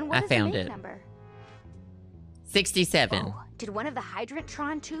 WC. And what I is the found make it. number? 67. Oh, did one of the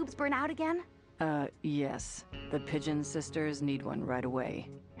Hydrant-Tron tubes burn out again? Yes. The Pigeon sisters need one right away.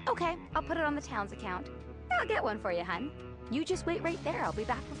 Okay, I'll put it on the town's account. I'll get one for you, hun. You just wait right there. I'll be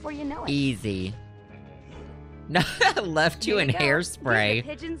back before you know it. Easy. No, left you Here in you go. hairspray. Give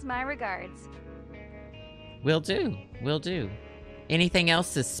the Pigeons my regards. Will do. Will do. Anything else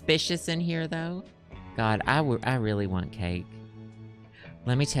suspicious in here, though? God, I really want cake.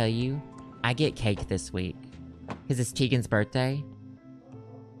 Let me tell you, I get cake this week. Because it's Tegan's birthday.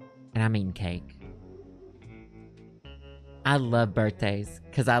 And I'm eating cake. I love birthdays.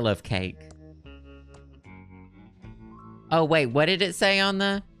 Because I love cake. Oh, wait. What did it say on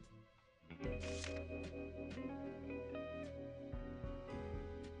the...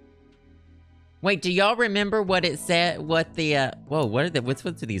 Wait, do y'all remember what it said? What the, whoa, what's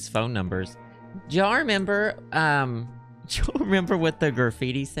with these phone numbers? Do y'all remember, do y'all remember what the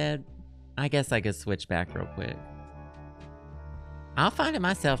graffiti said? I guess I could switch back real quick. I'll find it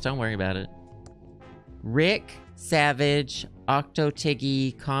myself, don't worry about it. Rick Savage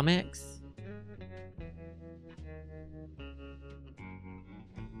Octotiggy Comics.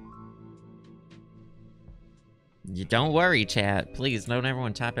 You don't worry, chat. Please, don't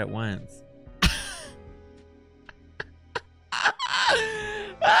everyone type at once.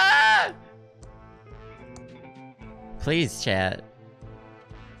 Ah! Please, chat.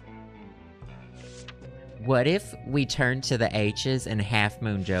 What if we turned to the H's and Half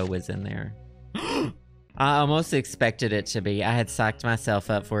Moon Joe was in there? I almost expected it to be. I had psyched myself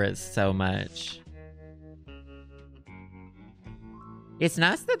up for it so much. It's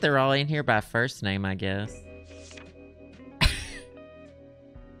nice that they're all in here by first name, I guess.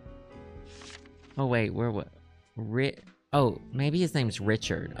 Oh, wait, where what? Rick. Oh, maybe his name's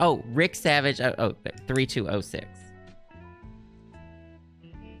Richard. Oh, Rick Savage. Oh, 3206.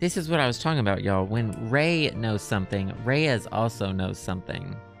 This is what I was talking about, y'all. When Ray knows something, Reyes also knows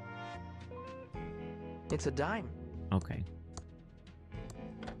something. It's a dime. Okay.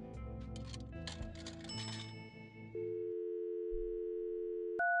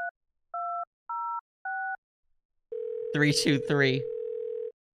 Three, 2, 3.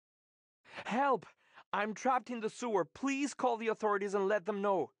 Help! I'm trapped in the sewer. Please call the authorities and let them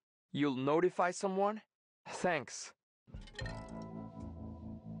know. You'll notify someone? Thanks.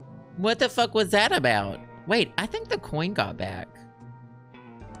 What the fuck was that about? Wait, I think the coin got back.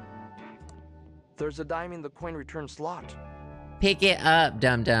 There's a dime in the coin return slot. Pick it up,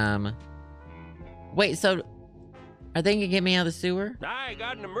 dum-dum. Wait, so are they gonna get me out of the sewer? I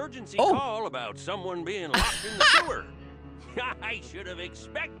got an emergency call about someone being locked in the sewer. I should have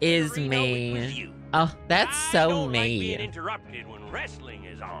expected Is to know it was me. you. Oh, that's so I don't like me. being interrupted when wrestling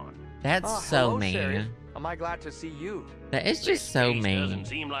is on. That's Oh, so hello, me. Sheriff. Am I glad to see you? That is just so Case me. Doesn't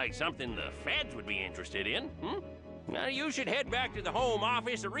seem like something the feds would be interested in. Now you should head back to the home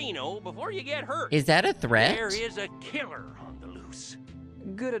office of Reno before you get hurt. Is that a threat? There is a killer on the loose.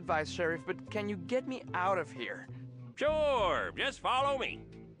 Good advice, Sheriff, but can you get me out of here? Sure, just follow me.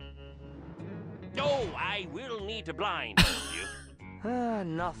 Oh, I will need to blindfold you.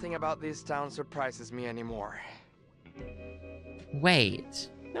 Nothing about this town surprises me anymore. Wait.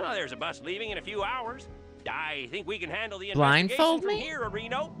 No, there's a bus leaving in a few hours. I think we can handle the Blindfold investigation from me? here,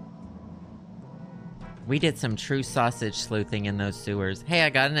 Reno. We did some true sausage sleuthing in those sewers. Hey, I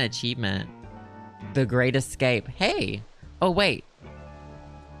got an achievement. The Great Escape. Hey. Oh, wait.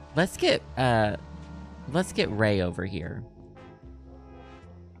 Let's get Ray over here.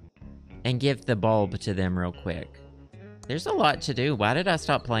 And give the bulb to them real quick. There's a lot to do. Why did I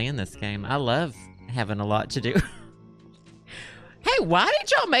stop playing this game? I love having a lot to do. Hey, why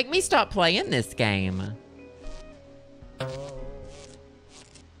did y'all make me stop playing this game?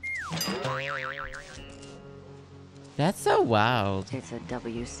 That's so wild. It's a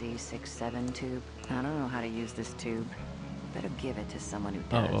WC67 tube. I don't know how to use this tube. Better give it to someone who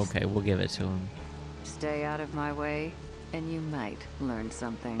does. Oh, okay. We'll give it to him. Stay out of my way, and you might learn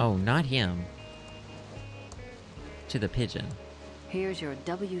something. Oh, not him. To the pigeon. Here's your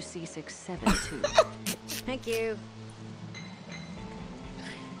WC67 tube. Thank you.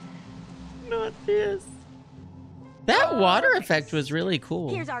 Not this. That water effect was really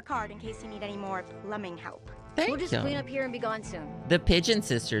cool. Here's our card in case you need any more plumbing help. Thank We'll just you. clean up here and be gone soon. The Pigeon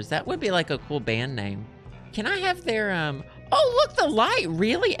Sisters. That would be like a cool band name. Can I have their, Oh, look, the light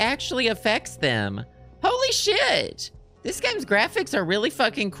really actually affects them. Holy shit. This game's graphics are really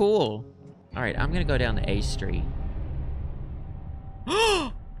fucking cool. All right, I'm gonna go down to A Street.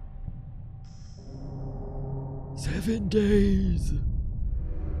 7 days.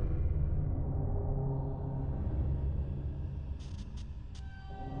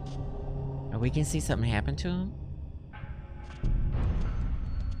 Oh, we can see something happen to him?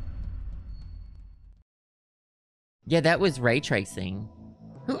 Yeah, that was ray tracing.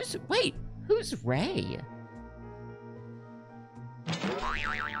 Who's Ray?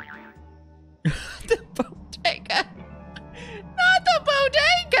 The bodega. Not the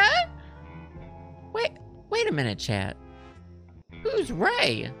bodega. Wait a minute, chat. Who's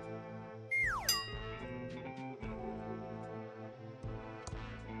Ray?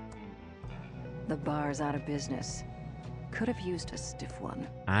 The bar's out of business. Could have used a stiff one.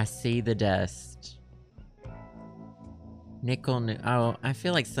 I see the dust. Nickel. Oh, I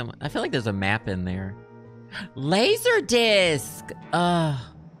feel like there's a map in there. Laser disc.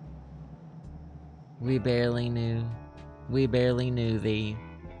 We barely knew thee.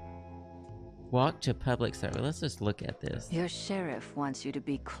 Walk to public service. Let's just look at this. Your sheriff wants you to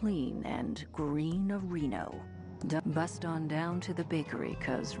be clean and green of Reno. Bust on down to the bakery,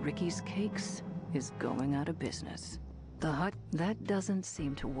 cause Ricky's Cakes is going out of business. The hut, that doesn't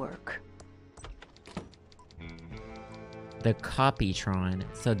seem to work. The Copytron.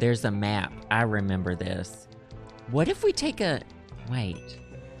 So there's a map. I remember this. What if we take a... Wait.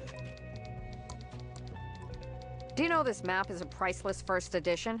 Do you know this map is a priceless first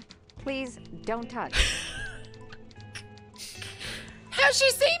edition? Please, don't touch. How'd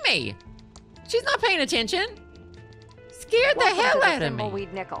she see me? She's not paying attention. Scared the hell out of me.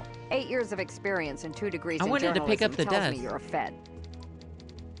 Thimbleweed Nickel. 8 years of experience and 2 degrees I in wanted to pick up journalism the tells dust. me you're a Fed.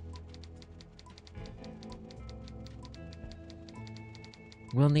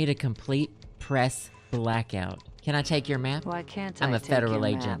 We'll need a complete press blackout. Can I take your map? Why can't I'm I a take federal your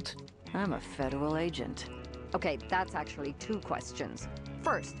agent. map? I'm a federal agent. Okay, that's actually 2 questions.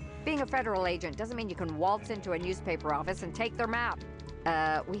 First, being a federal agent doesn't mean you can waltz into a newspaper office and take their map.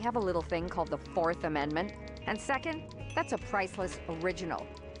 We have a little thing called the 4th Amendment. And second, that's a priceless original.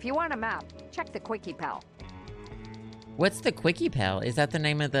 If you want a map, check the Quickie Pal. What's the Quickie Pal? Is that the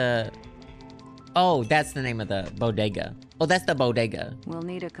name of the... Oh, that's the name of the bodega. Oh, that's the bodega. We'll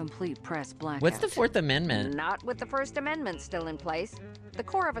need a complete press blackout. What's the 4th Amendment? Not with the First Amendment still in place. The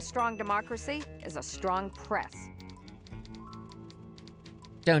core of a strong democracy is a strong press.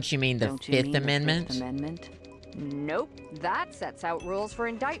 Don't you mean the Don't you 5th mean the Amendment? 5th Amendment? Nope. That sets out rules for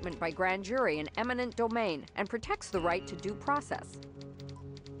indictment by grand jury in eminent domain and protects the right to due process.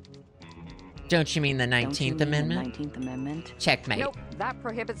 Don't you mean the Don't you 19th mean Amendment? The 19th Amendment? Checkmate. Nope, that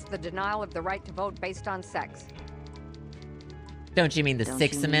prohibits the denial of the right to vote based on sex. Don't you mean the Don't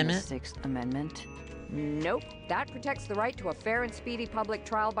 6th you mean Amendment? The 6th Amendment? Nope, that protects the right to a fair and speedy public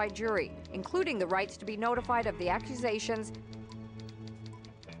trial by jury, including the rights to be notified of the accusations.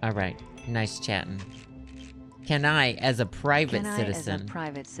 All right. Nice chatting. Can I, as a private citizen... As a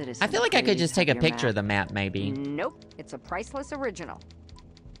private citizen, I feel like I could just take a your picture of map? the map, maybe. Nope, it's a priceless original.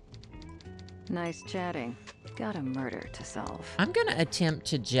 Nice chatting. Got a murder to solve. I'm gonna attempt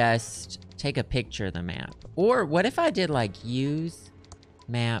to just take a picture of the map. Or what if I did like use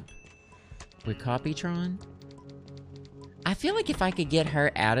map with Copytron? I feel like if I could get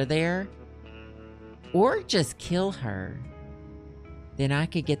her out of there or just kill her, then I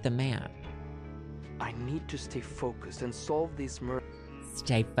could get the map. I need to stay focused and solve this murder.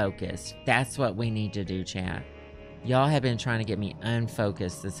 Stay focused. That's what we need to do, chat. Y'all have been trying to get me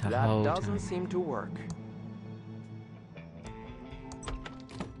unfocused this whole time. That doesn't seem to work.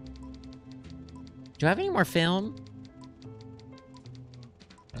 Do I have any more film?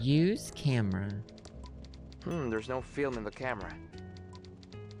 Use camera. There's no film in the camera.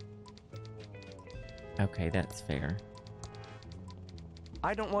 Okay, that's fair.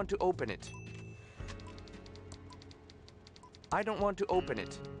 I don't want to open it. I don't want to open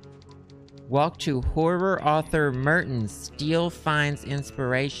it. Walk to horror author Merton. Steele finds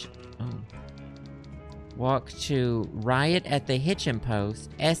inspiration. Oh. Walk to riot at the Hitchin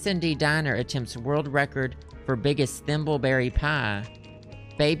Post. S&D Diner attempts world record for biggest thimbleberry pie.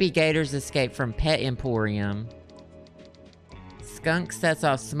 Baby gators escape from pet emporium. Skunk sets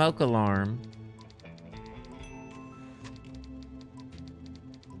off smoke alarm.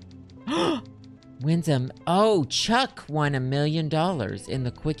 Wins him. Oh, Chuck won $1 million in the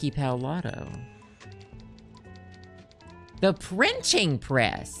Quickie Pal Lotto. The printing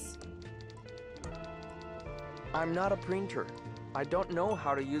press. I'm not a printer. I don't know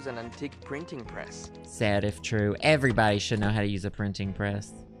how to use an antique printing press. Sad if true. Everybody should know how to use a printing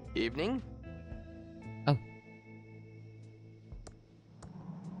press. Evening? Oh.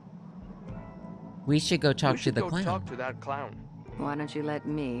 We should go talk to the clown. Talk to that clown. Why don't you let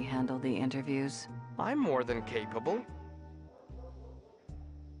me handle the interviews? I'm more than capable.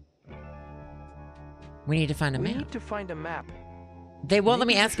 We need to find a map. We need to find a map. They won't let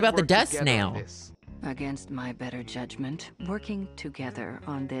me ask about the dust now. Against my better judgment, working together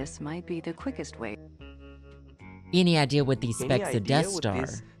on this might be the quickest way. Any idea what these specks of dust are?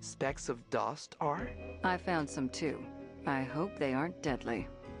 These specks of dust are? I found some too. I hope they aren't deadly.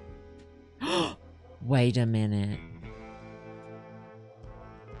 Wait a minute.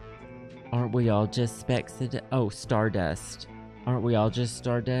 Aren't we all just specks of oh, stardust. Aren't we all just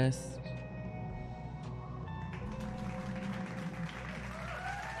stardust?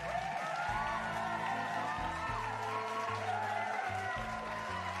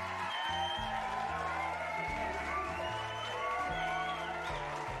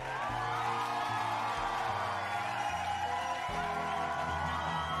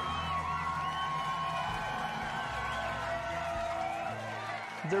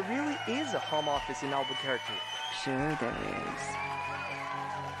 There really is a home office in Albuquerque. Sure there is.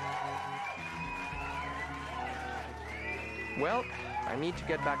 Well, I need to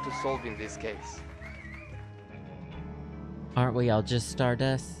get back to solving this case. Aren't we all just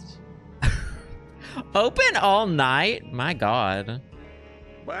stardust? Open all night? My God.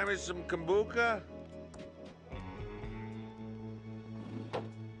 Buy me some kombucha?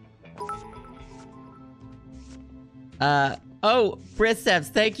 Oh, Bristeps,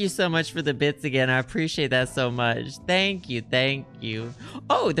 thank you so much for the bits again. I appreciate that so much. Thank you, thank you.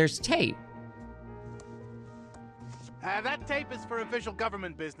 Oh, there's tape. That tape is for official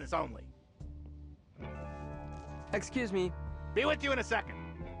government business only. Excuse me. Be with you in a second.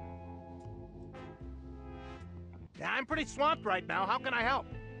 Yeah, I'm pretty swamped right now. How can I help?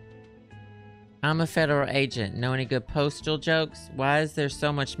 I'm a federal agent. Know any good postal jokes? Why is there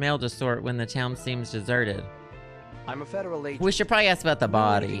so much mail to sort when the town seems deserted? I'm a federal agent. We should probably ask about the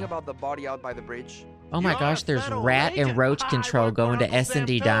body. Anything about the body out by the bridge? Oh my gosh, there's rat and roach control going to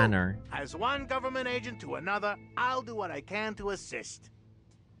S&D Diner. As one government agent to another, I'll do what I can to assist.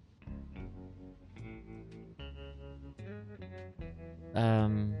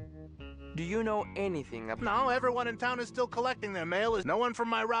 Do you know anything about... No, everyone in town is still collecting their mail. No one from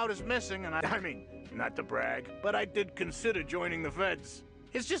my route is missing, and I mean, not to brag, but I did consider joining the feds.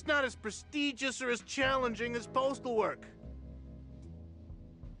 It's just not as prestigious or as challenging as postal work.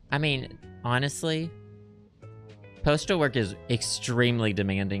 I mean, honestly, postal work is extremely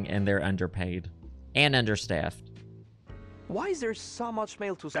demanding and they're underpaid and understaffed. Why is there so much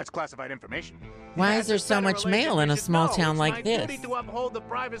mail to... That's classified information. Why is there so much mail in a small town like this? It's my duty to uphold the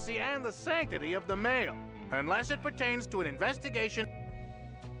privacy and the sanctity of the mail, unless it pertains to an investigation.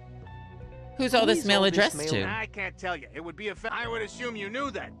 Who's all this mail addressed to? I can't tell you. It would be I would assume you knew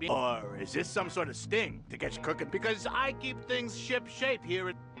that. Or is this some sort of sting to get you cooking? Because I keep things ship-shape here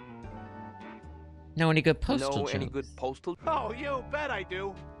at... Know any good postal jokes? Any good postal? Oh, you bet I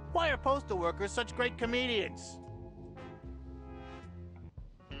do. Why are postal workers such great comedians?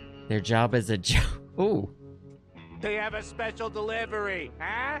 Their job is a joke. Ooh. They have a special delivery,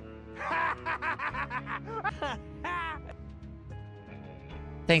 huh?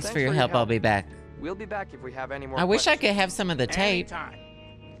 Thanks for your help. I'll be back. We'll be back if we have any more I wish I questions. could have some of the tape. Anytime.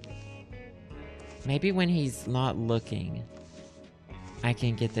 Maybe when he's not looking, I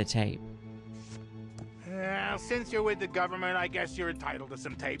can get the tape. Well, since you're with the government, I guess you're entitled to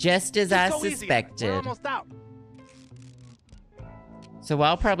some tape. Just as I go easy on it. suspected. We're almost out. So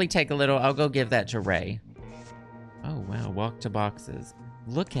I'll probably take a little. I'll go give that to Ray. Oh, wow. Walk to boxes.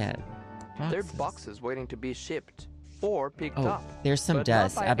 Look at boxes. There are boxes waiting to be shipped or picked Oh, up. there's some but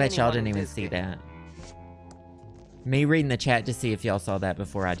dust. not by I bet y'all anyone didn't in even this see game. that. Me reading the chat to see if y'all saw that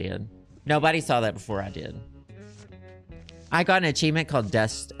before I did. Nobody saw that before I did. I got an achievement called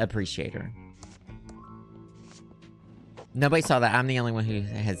Dust Appreciator. Nobody saw that. I'm the only one who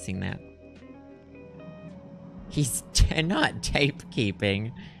has seen that. He's not tape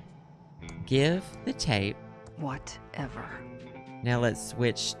keeping. Give the tape. Whatever. Now let's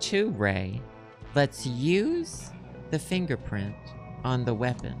switch to Ray. Let's use the fingerprint on the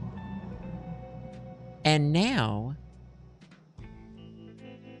weapon. And now...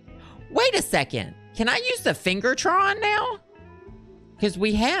 Wait a second. Can I use the Fingertron now? Because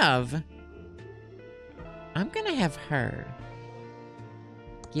we have... I'm going to have her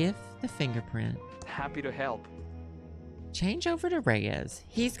give the fingerprint. Happy to help. Change over to Reyes.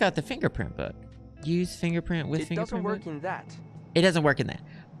 He's got the fingerprint book. Use fingerprint with fingerprint It doesn't work book? in that. It doesn't work in that.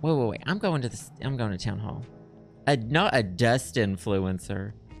 Wait. I'm going to town hall. Not a dust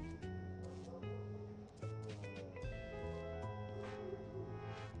influencer.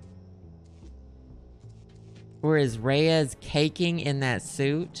 Or is Reyes caking in that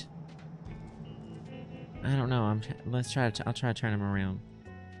suit? I don't know. I'll try to turn him around.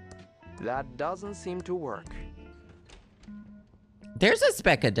 That doesn't seem to work. There's a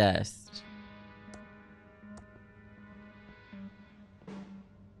speck of dust.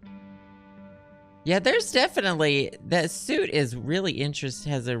 Yeah, there's definitely... That suit is really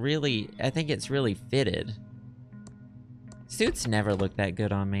I think it's really fitted. Suits never look that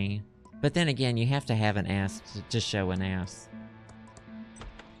good on me. But then again, you have to have an ass to show an ass.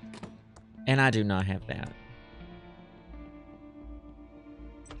 And I do not have that.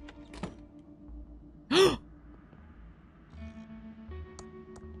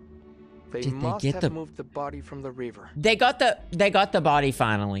 They must have moved the body from the river. They got the body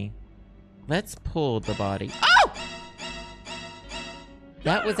finally. Let's pull the body. Oh!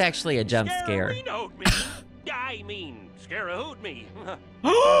 That was actually a jump scare. I mean, scarahooed me.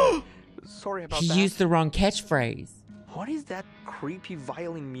 Sorry about He that. used the wrong catchphrase. What is that creepy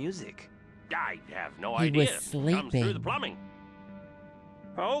violin music? I have no He idea. was Comes through the sleeping. plumbing.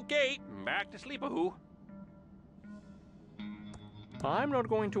 Okay, back to sleep-a-hoo. I'm not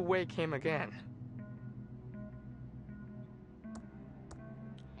going to wake him again.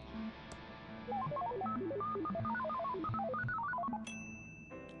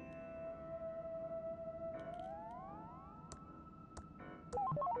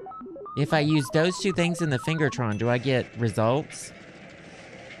 If I use those two things in the Fingertron, do I get results?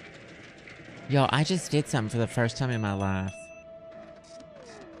 Yo, I just did something for the first time in my life.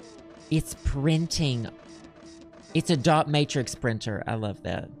 It's printing. It's a dot matrix printer. I love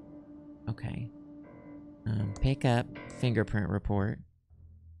that. Okay. Pick up fingerprint report.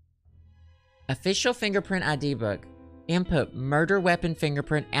 Official fingerprint ID book. Input murder weapon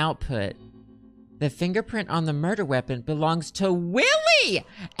fingerprint output. The fingerprint on the murder weapon belongs to Willie!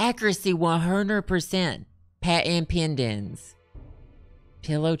 Accuracy 100%. Patent pendants.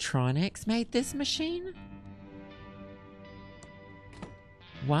 Pillowtronics made this machine?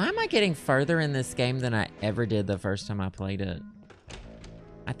 Why am I getting further in this game than I ever did the first time I played it?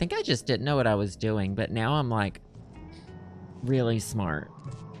 I think I just didn't know what I was doing, but now I'm like really smart.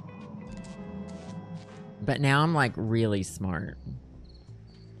 Really smart.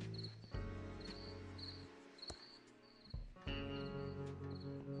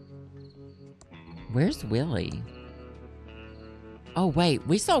 Where's Willie? Oh, wait.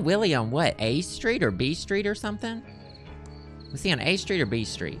 We saw Willie on what? A Street or B Street or something? Was he on A Street or B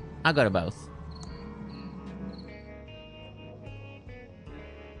Street? I'll go to both.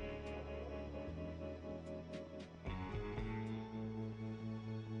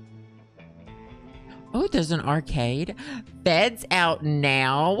 there's an arcade. Feds out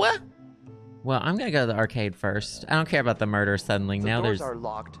now. Well, I'm gonna go to the arcade first. I don't care about the murder suddenly. The now doors there's... are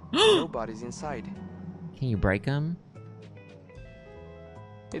locked. Nobody's inside. Can you break them?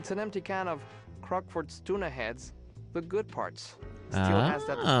 It's an empty can of Crockford's tuna heads. The good parts. Still has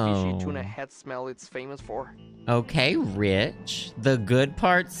that fishy tuna head smell it's famous for. Okay, Rich. The good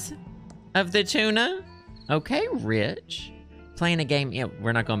parts of the tuna? Okay, Rich. Playing a game... Yeah,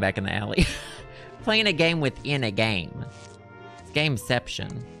 we're not going back in the alley. Playing a game within a game. It's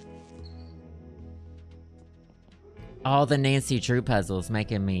gameception. All the Nancy Drew puzzles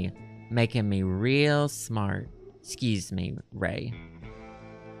making me real smart. Excuse me, Ray.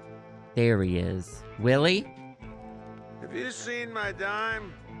 There he is. Willie? Have you seen my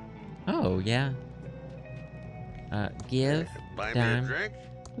dime? Oh, yeah. Give Buy dime. me a drink?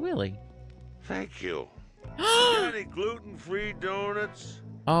 Willie. Thank you. Got any gluten-free donuts?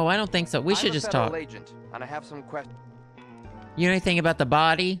 Oh, I don't think so. We should just talk. I'm a federal agent, and I have some questions. You know anything about the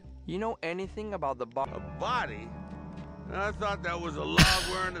body? You know anything about the body? A body? I thought that was a log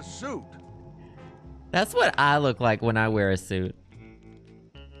wearing a suit. That's what I look like when I wear a suit.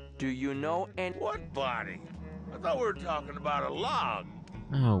 Do you know any... What body? I thought we were talking about a log.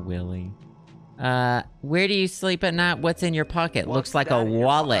 Oh, Willie. Where do you sleep at night? What's in your pocket? Looks like a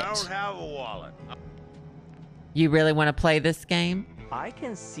wallet. I don't have a wallet. You really want to play this game? I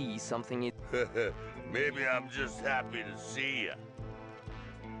can see something in... Maybe I'm just happy to see you.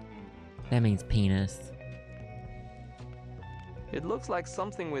 That means penis. It looks like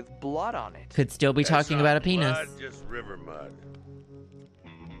something with blood on it. Could still be talking about a penis. Blood, just river mud.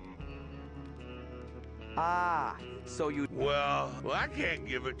 Ah, so you... Well, I can't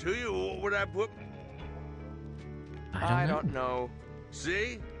give it to you. What would I put? I don't know.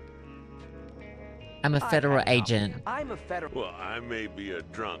 See? I'm a federal agent. I'm a federal... Well, I may be a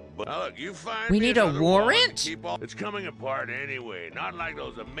drunk, but now look, you find We me need a another wallet warrant? to keep all... It's coming apart anyway. Not like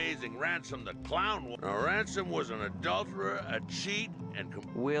those amazing Ransom the Clown one. Now, Ransom was an adulterer, a cheat, and...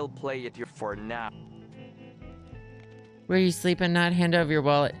 We'll play it here for now. Where you sleeping? Not hand over your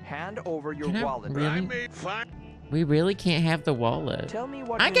wallet. Hand over your Can I wallet. really? Fine. We really can't have the wallet. Tell me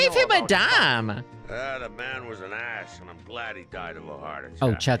what I you gave know him a about dime. The man was an ass, and I'm glad he died of a heart attack.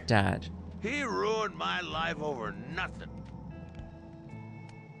 Oh, Chuck died. He ruined my life over nothing.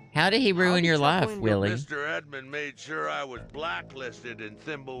 How did he ruin your life, Willie? Mr. Edmund made sure I was blacklisted in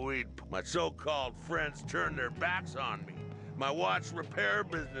Thimbleweed. My so-called friends turned their backs on me. My watch repair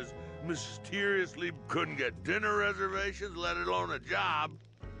business mysteriously couldn't get dinner reservations, let alone a job.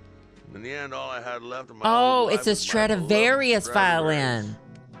 In the end, all I had left of my Oh, old it's a life was my Stradivarius beloved violin.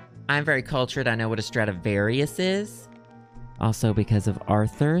 I'm very cultured. I know what a Stradivarius is. Also because of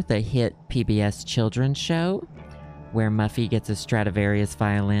Arthur, the hit PBS children's show, where Muffy gets a Stradivarius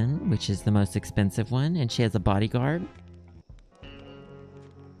violin, which is the most expensive one, and she has a bodyguard.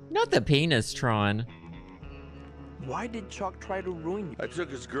 Not the penis, Tron. Why did Chuck try to ruin you? I took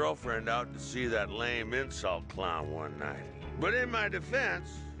his girlfriend out to see that lame insult clown one night. But in my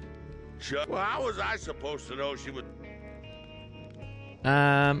defense, Chuck, well, how was I supposed to know she would...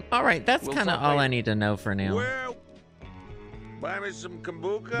 All right, that's We'll kind of talk all later. I need to know for now. Where? Buy me some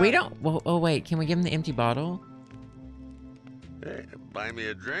kombucha? We don't... Well, oh, wait, can we give him the empty bottle? Hey, buy me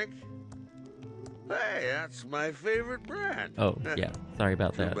a drink? Hey, that's my favorite brand. Oh, yeah, sorry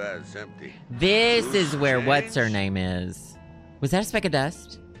about Too that. bad it's empty. This Loose is where change? what's-her-name is. Was that a speck of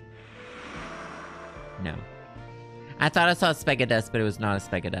dust? No. I thought I saw a speck of dust, but it was not a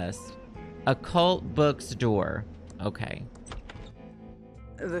speck of dust. Occult Books door. Okay.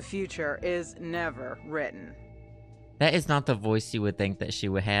 The future is never written. That is not the voice you would think that she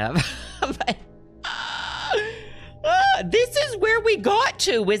would have. But, this is where we got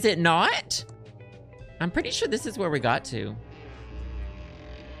to, is it not? I'm pretty sure this is where we got to.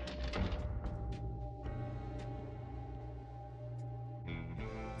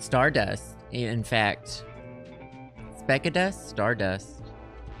 Stardust, in fact. Speck of dust? Stardust.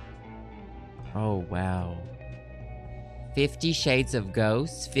 Oh, wow. 50 Shades of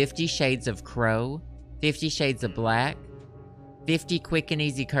Ghosts, 50 Shades of Crow, 50 Shades of Black, 50 Quick and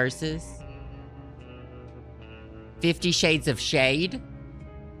Easy Curses, 50 Shades of Shade,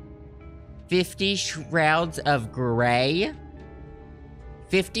 50 Shrouds of Grey,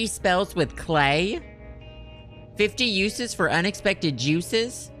 50 Spells with Clay, 50 Uses for Unexpected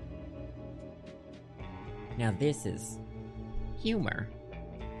Juices. Now this is humor.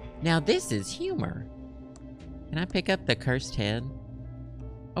 Now this is humor. Can I pick up the cursed head?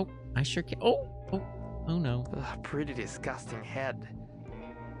 Oh, I sure can. Oh no. Ugh, pretty disgusting head.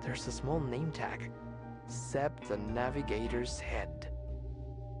 There's a small name tag. Seb the Navigator's head.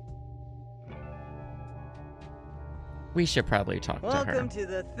 We should probably talk to her. Welcome to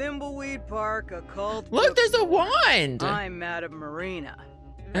the Thimbleweed Park Occult. Look, there's a wand! I'm Madame Marina.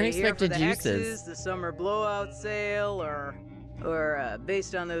 Are you here for Unexpected the uses. Hexes, the summer blowout sale, or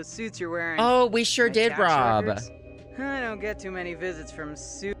based on those suits you're wearing? Oh, we sure my did, tax Rob. records? I don't get too many visits from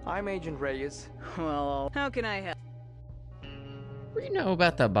suit. I'm Agent Reyes. Well, how can I help? What do you know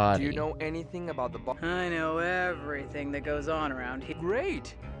about the body? Do you know anything about the body? I know everything that goes on around here.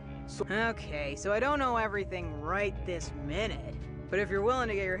 Great. Okay, so I don't know everything right this minute, but if you're willing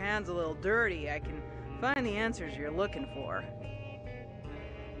to get your hands a little dirty, I can find the answers you're looking for.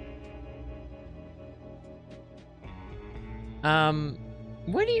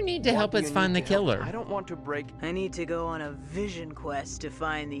 What do you need to help us find the killer? I don't want to break. I need to go on a vision quest to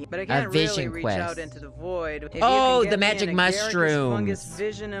find the. But I can't really reach out into the void. If Oh, you can the get me magic an agaricus fungus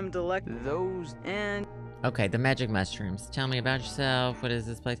mushrooms. visionum delect. Those and. Okay, the magic mushrooms. Tell me about yourself. What is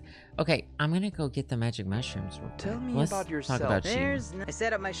this place? Okay, I'm gonna go get the magic mushrooms. Tell me Let's about yourself. Talk about you. I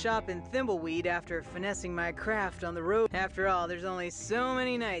set up my shop in Thimbleweed after finessing my craft on the road. After all, there's only so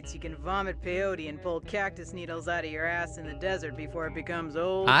many nights you can vomit peyote and pull cactus needles out of your ass in the desert before it becomes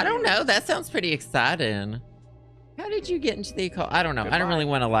old. I don't know. That sounds pretty exciting. How did you get into the occult? I don't know. I don't really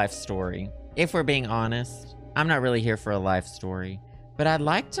want a life story. If we're being honest, I'm not really here for a life story. But I'd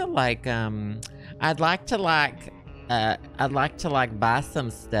like to buy some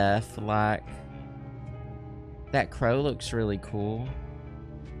stuff. Like that crow looks really cool.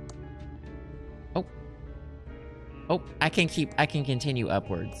 Oh, I can continue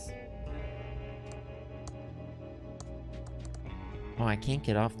upwards. Oh, I can't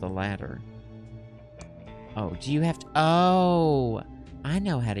get off the ladder. Oh, do you have to? Oh, I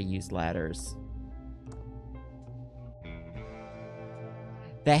know how to use ladders.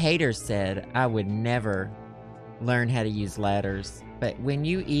 The hater said I would never learn how to use ladders. But when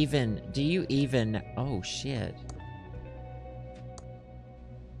you even... Do you even... Oh, shit.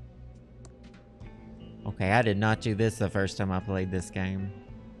 Okay, I did not do this the first time I played this game.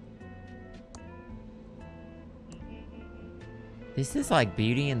 This is like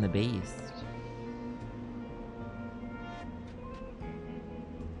Beauty and the Beast.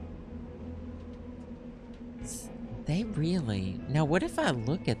 They really... Now, what if I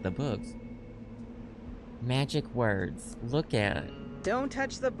look at the books? Magic words. Look at it. Don't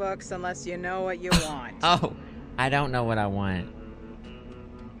touch the books unless you know what you want. Oh, I don't know what I want.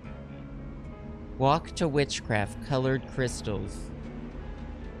 Walk to witchcraft. Colored crystals.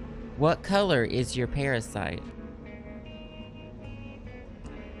 What color is your parasite?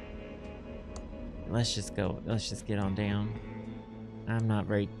 Let's just go. Let's just get on down. I'm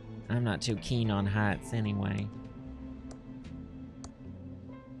not too keen on heights anyway.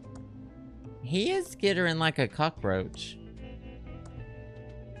 He is skittering like a cockroach.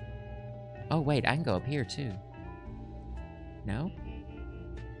 Oh, wait, I can go up here, too. No?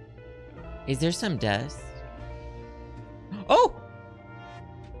 Is there some dust? Oh!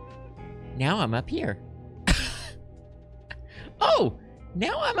 Now I'm up here. Oh!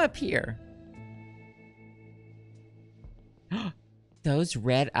 Now I'm up here. Those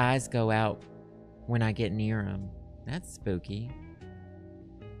red eyes go out when I get near them. That's spooky.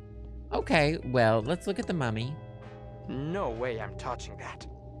 Okay, well, let's look at the mummy. No way I'm touching that.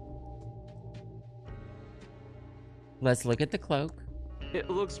 Let's look at the cloak. It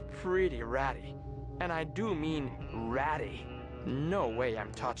looks pretty ratty. And I do mean ratty. No way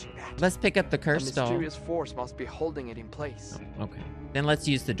I'm touching that. Let's pick up the curse doll. A mysterious force must be holding it in place. Oh, okay. Then let's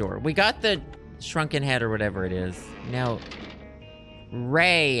use the door. We got the shrunken head or whatever it is. Now,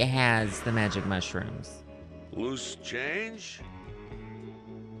 Ray has the magic mushrooms. Loose change?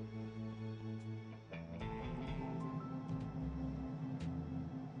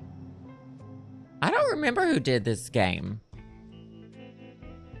 I don't remember who did this game.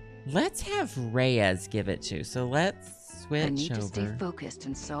 Let's have Reyes give it to. So let's switch over. I need to stay focused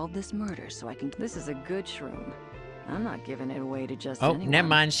and solve this murder so I can... This is a good shroom. I'm not giving it away to just anyone. Never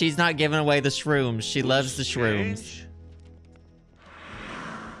mind. She's not giving away the shrooms. She loves the shrooms.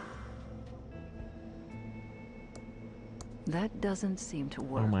 That doesn't seem to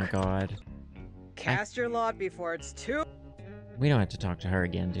work. Oh my god. Cast your lot before it's too... We don't have to talk to her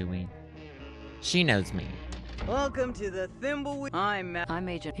again, do we? She knows me. Welcome to the Thimbleweed. I'm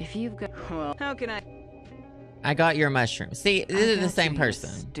Agent. If you've got... Well, how can I got your mushroom. See, this is the same person.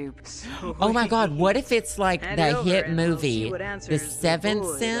 Oh my god, what if it's like the hit movie, The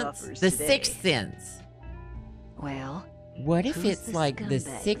Seventh Sense? The Sixth Sense. Well... What if it's like The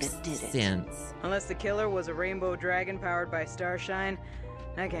Sixth Sense? Unless the killer was a rainbow dragon powered by starshine,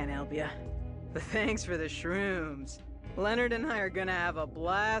 I can't help you. But thanks for the shrooms. Leonard and I are gonna have a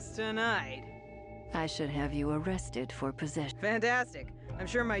blast tonight. I should have you arrested for possession. Fantastic. I'm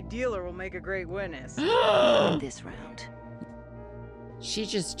sure my dealer will make a great witness. In this round. She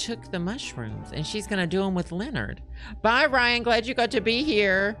just took the mushrooms, and she's gonna do them with Leonard. Bye, Ryan. Glad you got to be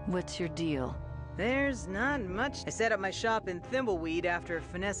here. What's your deal? There's not much. I set up my shop in Thimbleweed after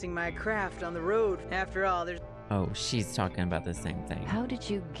finessing my craft on the road. After all, there's... Oh, she's talking about the same thing. How did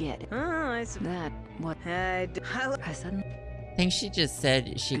you get it? Oh, That, what? I suddenly... I think she just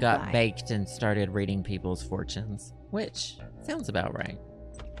said she got baked and started reading people's fortunes, which sounds about right.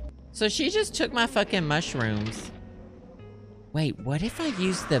 So she just took my fucking mushrooms. Wait, what if I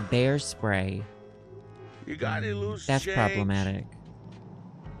use the bear spray? You got any loose That's change? problematic.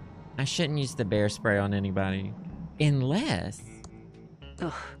 I shouldn't use the bear spray on anybody. Unless...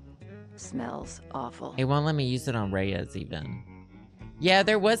 Ugh. Smells awful. It won't let me use it on Reyes even. Yeah,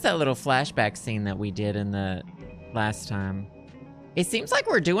 there was that little flashback scene that we did in the last time. It seems like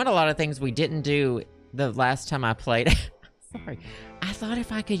we're doing a lot of things we didn't do the last time I played. Sorry. I thought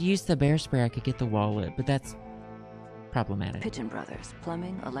if I could use the bear spray, I could get the wallet, but that's problematic. Pigeon Brothers,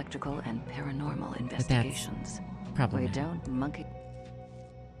 plumbing, electrical, and paranormal investigations. Problematic. We don't monkey...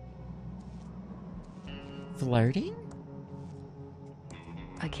 Flirting?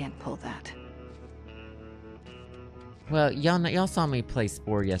 I can't pull that. Well, y'all saw me play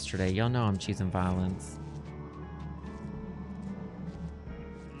Spore yesterday. Y'all know I'm choosing violence.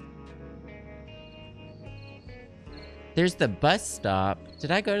 There's the bus stop.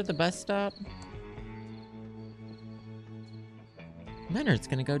 Did I go to the bus stop? Leonard's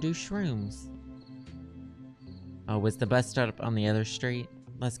gonna go do shrooms. Oh, was the bus stop on the other street?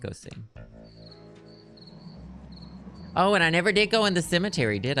 Let's go see. Oh, and I never did go in the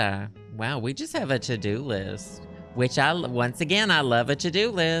cemetery, did I? Wow, we just have a to-do list. Which once again, I love a to-do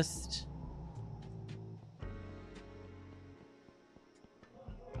list.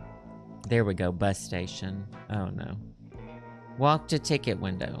 There we go, bus station. Oh no. Walk to ticket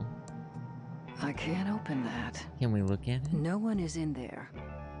window. I can't open that. Can we look in it? No one is in there.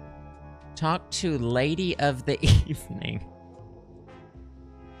 Talk to Lady of the Evening.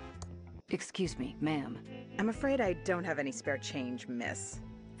 Excuse me, ma'am. I'm afraid I don't have any spare change, miss.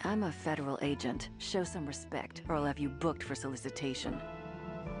 I'm a federal agent. Show some respect, or I'll have you booked for solicitation.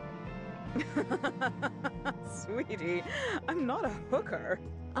 Sweetie, I'm not a hooker.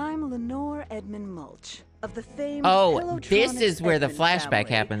 I'm Lenore Edmund Mulch of the famed this is where the Edmund flashback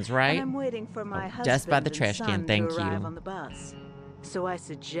family, happens, right? And I'm waiting for my husband dust by the and trash son can, thank to arrive you. on the bus. So I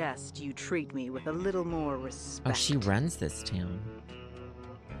suggest you treat me with a little more respect. Oh, she runs this town.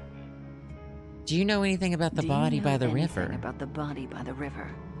 Do you know anything about the body by the river? About the body by the river.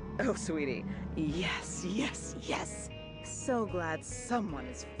 Oh, sweetie. Yes, yes, yes. So glad someone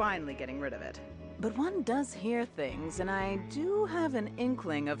is finally getting rid of it. But one does hear things, and I do have an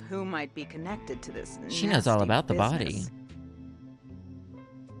inkling of who might be connected to this. She knows all about the body. business.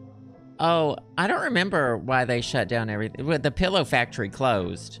 Oh, I don't remember why they shut down everything. Well, the pillow factory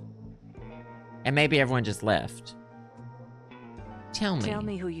closed. And maybe everyone just left. Tell me. Tell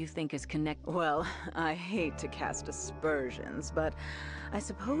me who you think is connected. Well, I hate to cast aspersions, but I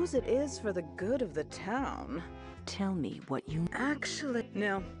suppose it is for the good of the town. Tell me what you... Actually,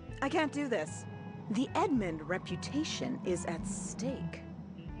 no, I can't do this. The Edmund reputation is at stake.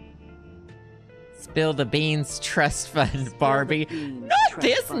 Spill the Beans Trust Fund, Barbie. Not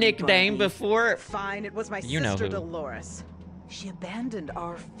this nickname before. Fine, it was my You know sister who. Dolores. She abandoned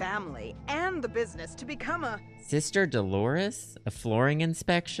our family and the business to become a... Sister Dolores? A flooring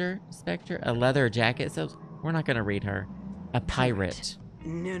inspector? A leather jacket sales? We're not gonna read her. A pirate.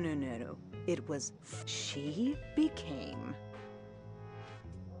 No. It was... She became...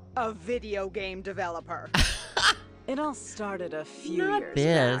 a video game developer. It all started a few years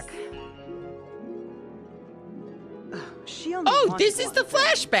this. back. She only wanted this is one the thing,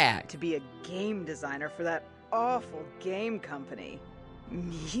 flashback. to be a game designer for that awful game company,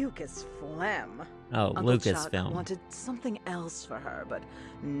 Mucus Phlegm. Oh, Uncle Lucasfilm. Chuck wanted something else for her, but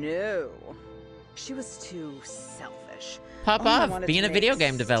no. She was too selfish. Pop Only off, wanted being to a video make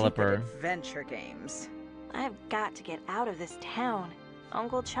game developer. stupid adventure games. I've got to get out of this town.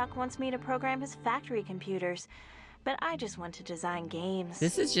 Uncle Chuck wants me to program his factory computers, but I just want to design games.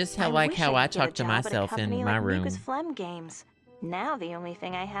 This is just I how wish I could get talk a to job at a myself in company my like room. Lucas Phlegm Games. Now the only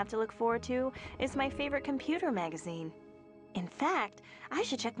thing I have to look forward to is my favorite computer magazine. In fact, I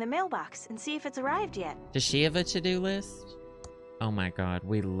should check the mailbox and see if it's arrived yet. Does she have a to-do list? Oh my god,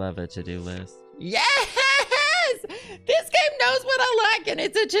 we love a to-do list. Yes! This game knows what I like, and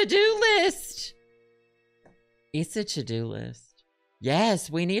it's a to-do list. It's a to-do list. Yes,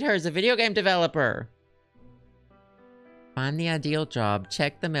 we need her as a video game developer. Find the ideal job.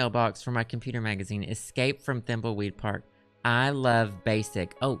 Check the mailbox for my computer magazine. Escape from Thimbleweed Park. I love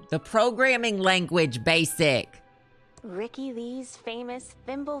BASIC. Oh, the programming language BASIC. Ricky Lee's famous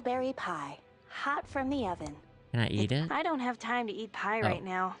thimbleberry pie. Hot from the oven. Can I eat it? I don't have time to eat pie right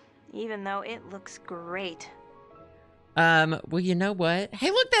now, even though it looks great. Well, you know what?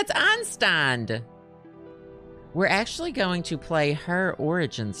 Hey, look, that's Einstein. We're actually going to play her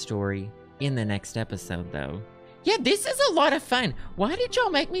origin story in the next episode, though. Yeah, this is a lot of fun. Why did y'all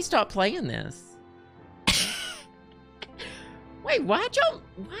make me stop playing this? Wait, why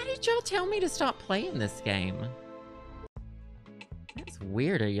did y'all tell me to stop playing this game? That's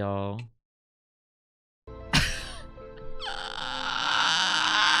weird of y'all.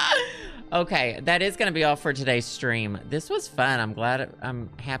 Okay, that is going to be all for today's stream. This was fun. I'm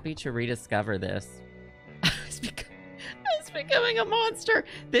happy to rediscover this. It's becoming a monster.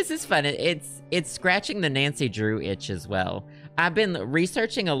 This is fun. It's scratching the Nancy Drew itch as well. I've been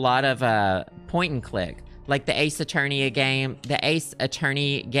researching a lot of point and click, like the Ace Attorney games,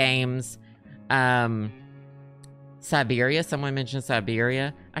 Siberia. Someone mentioned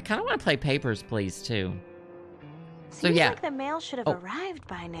Siberia. I kind of want to play Papers, Please, too. So Seems yeah. like the mail should have arrived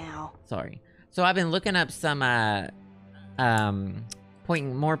by now. Sorry. So I've been looking up some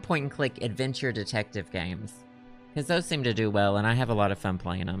more point and click adventure detective games, because those seem to do well, and I have a lot of fun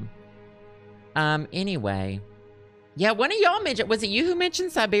playing them. Anyway, yeah, one of y'all mentioned, was it you who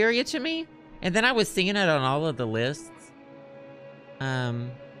mentioned Siberia to me? And then I was seeing it on all of the lists. All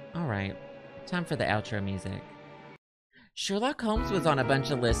right, time for the outro music. Sherlock Holmes was on a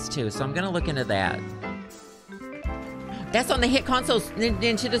bunch of lists too, so I'm gonna look into that. That's on the hit console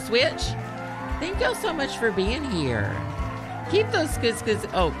Nintendo Switch. Thank y'all so much for being here. Keep those goods.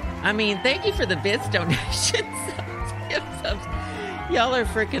 Oh, I mean, thank you for the bits donations. Y'all are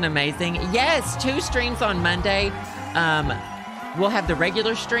freaking amazing. Yes, 2 streams on Monday. We'll have the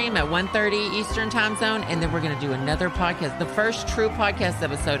regular stream at 1:30 Eastern time zone, and then we're going to do another podcast, the first true podcast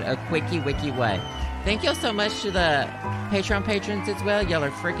episode, A Quickie Wiki Way. Thank y'all so much to the Patreon patrons as well. Y'all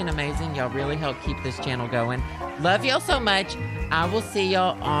are freaking amazing. Y'all really help keep this channel going. Love y'all so much. I will see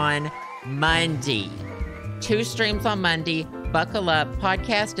y'all on Monday. 2 streams on Monday. Buckle up.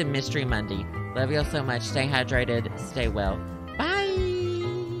 Podcast and Mystery Monday. Love y'all so much. Stay hydrated. Stay well.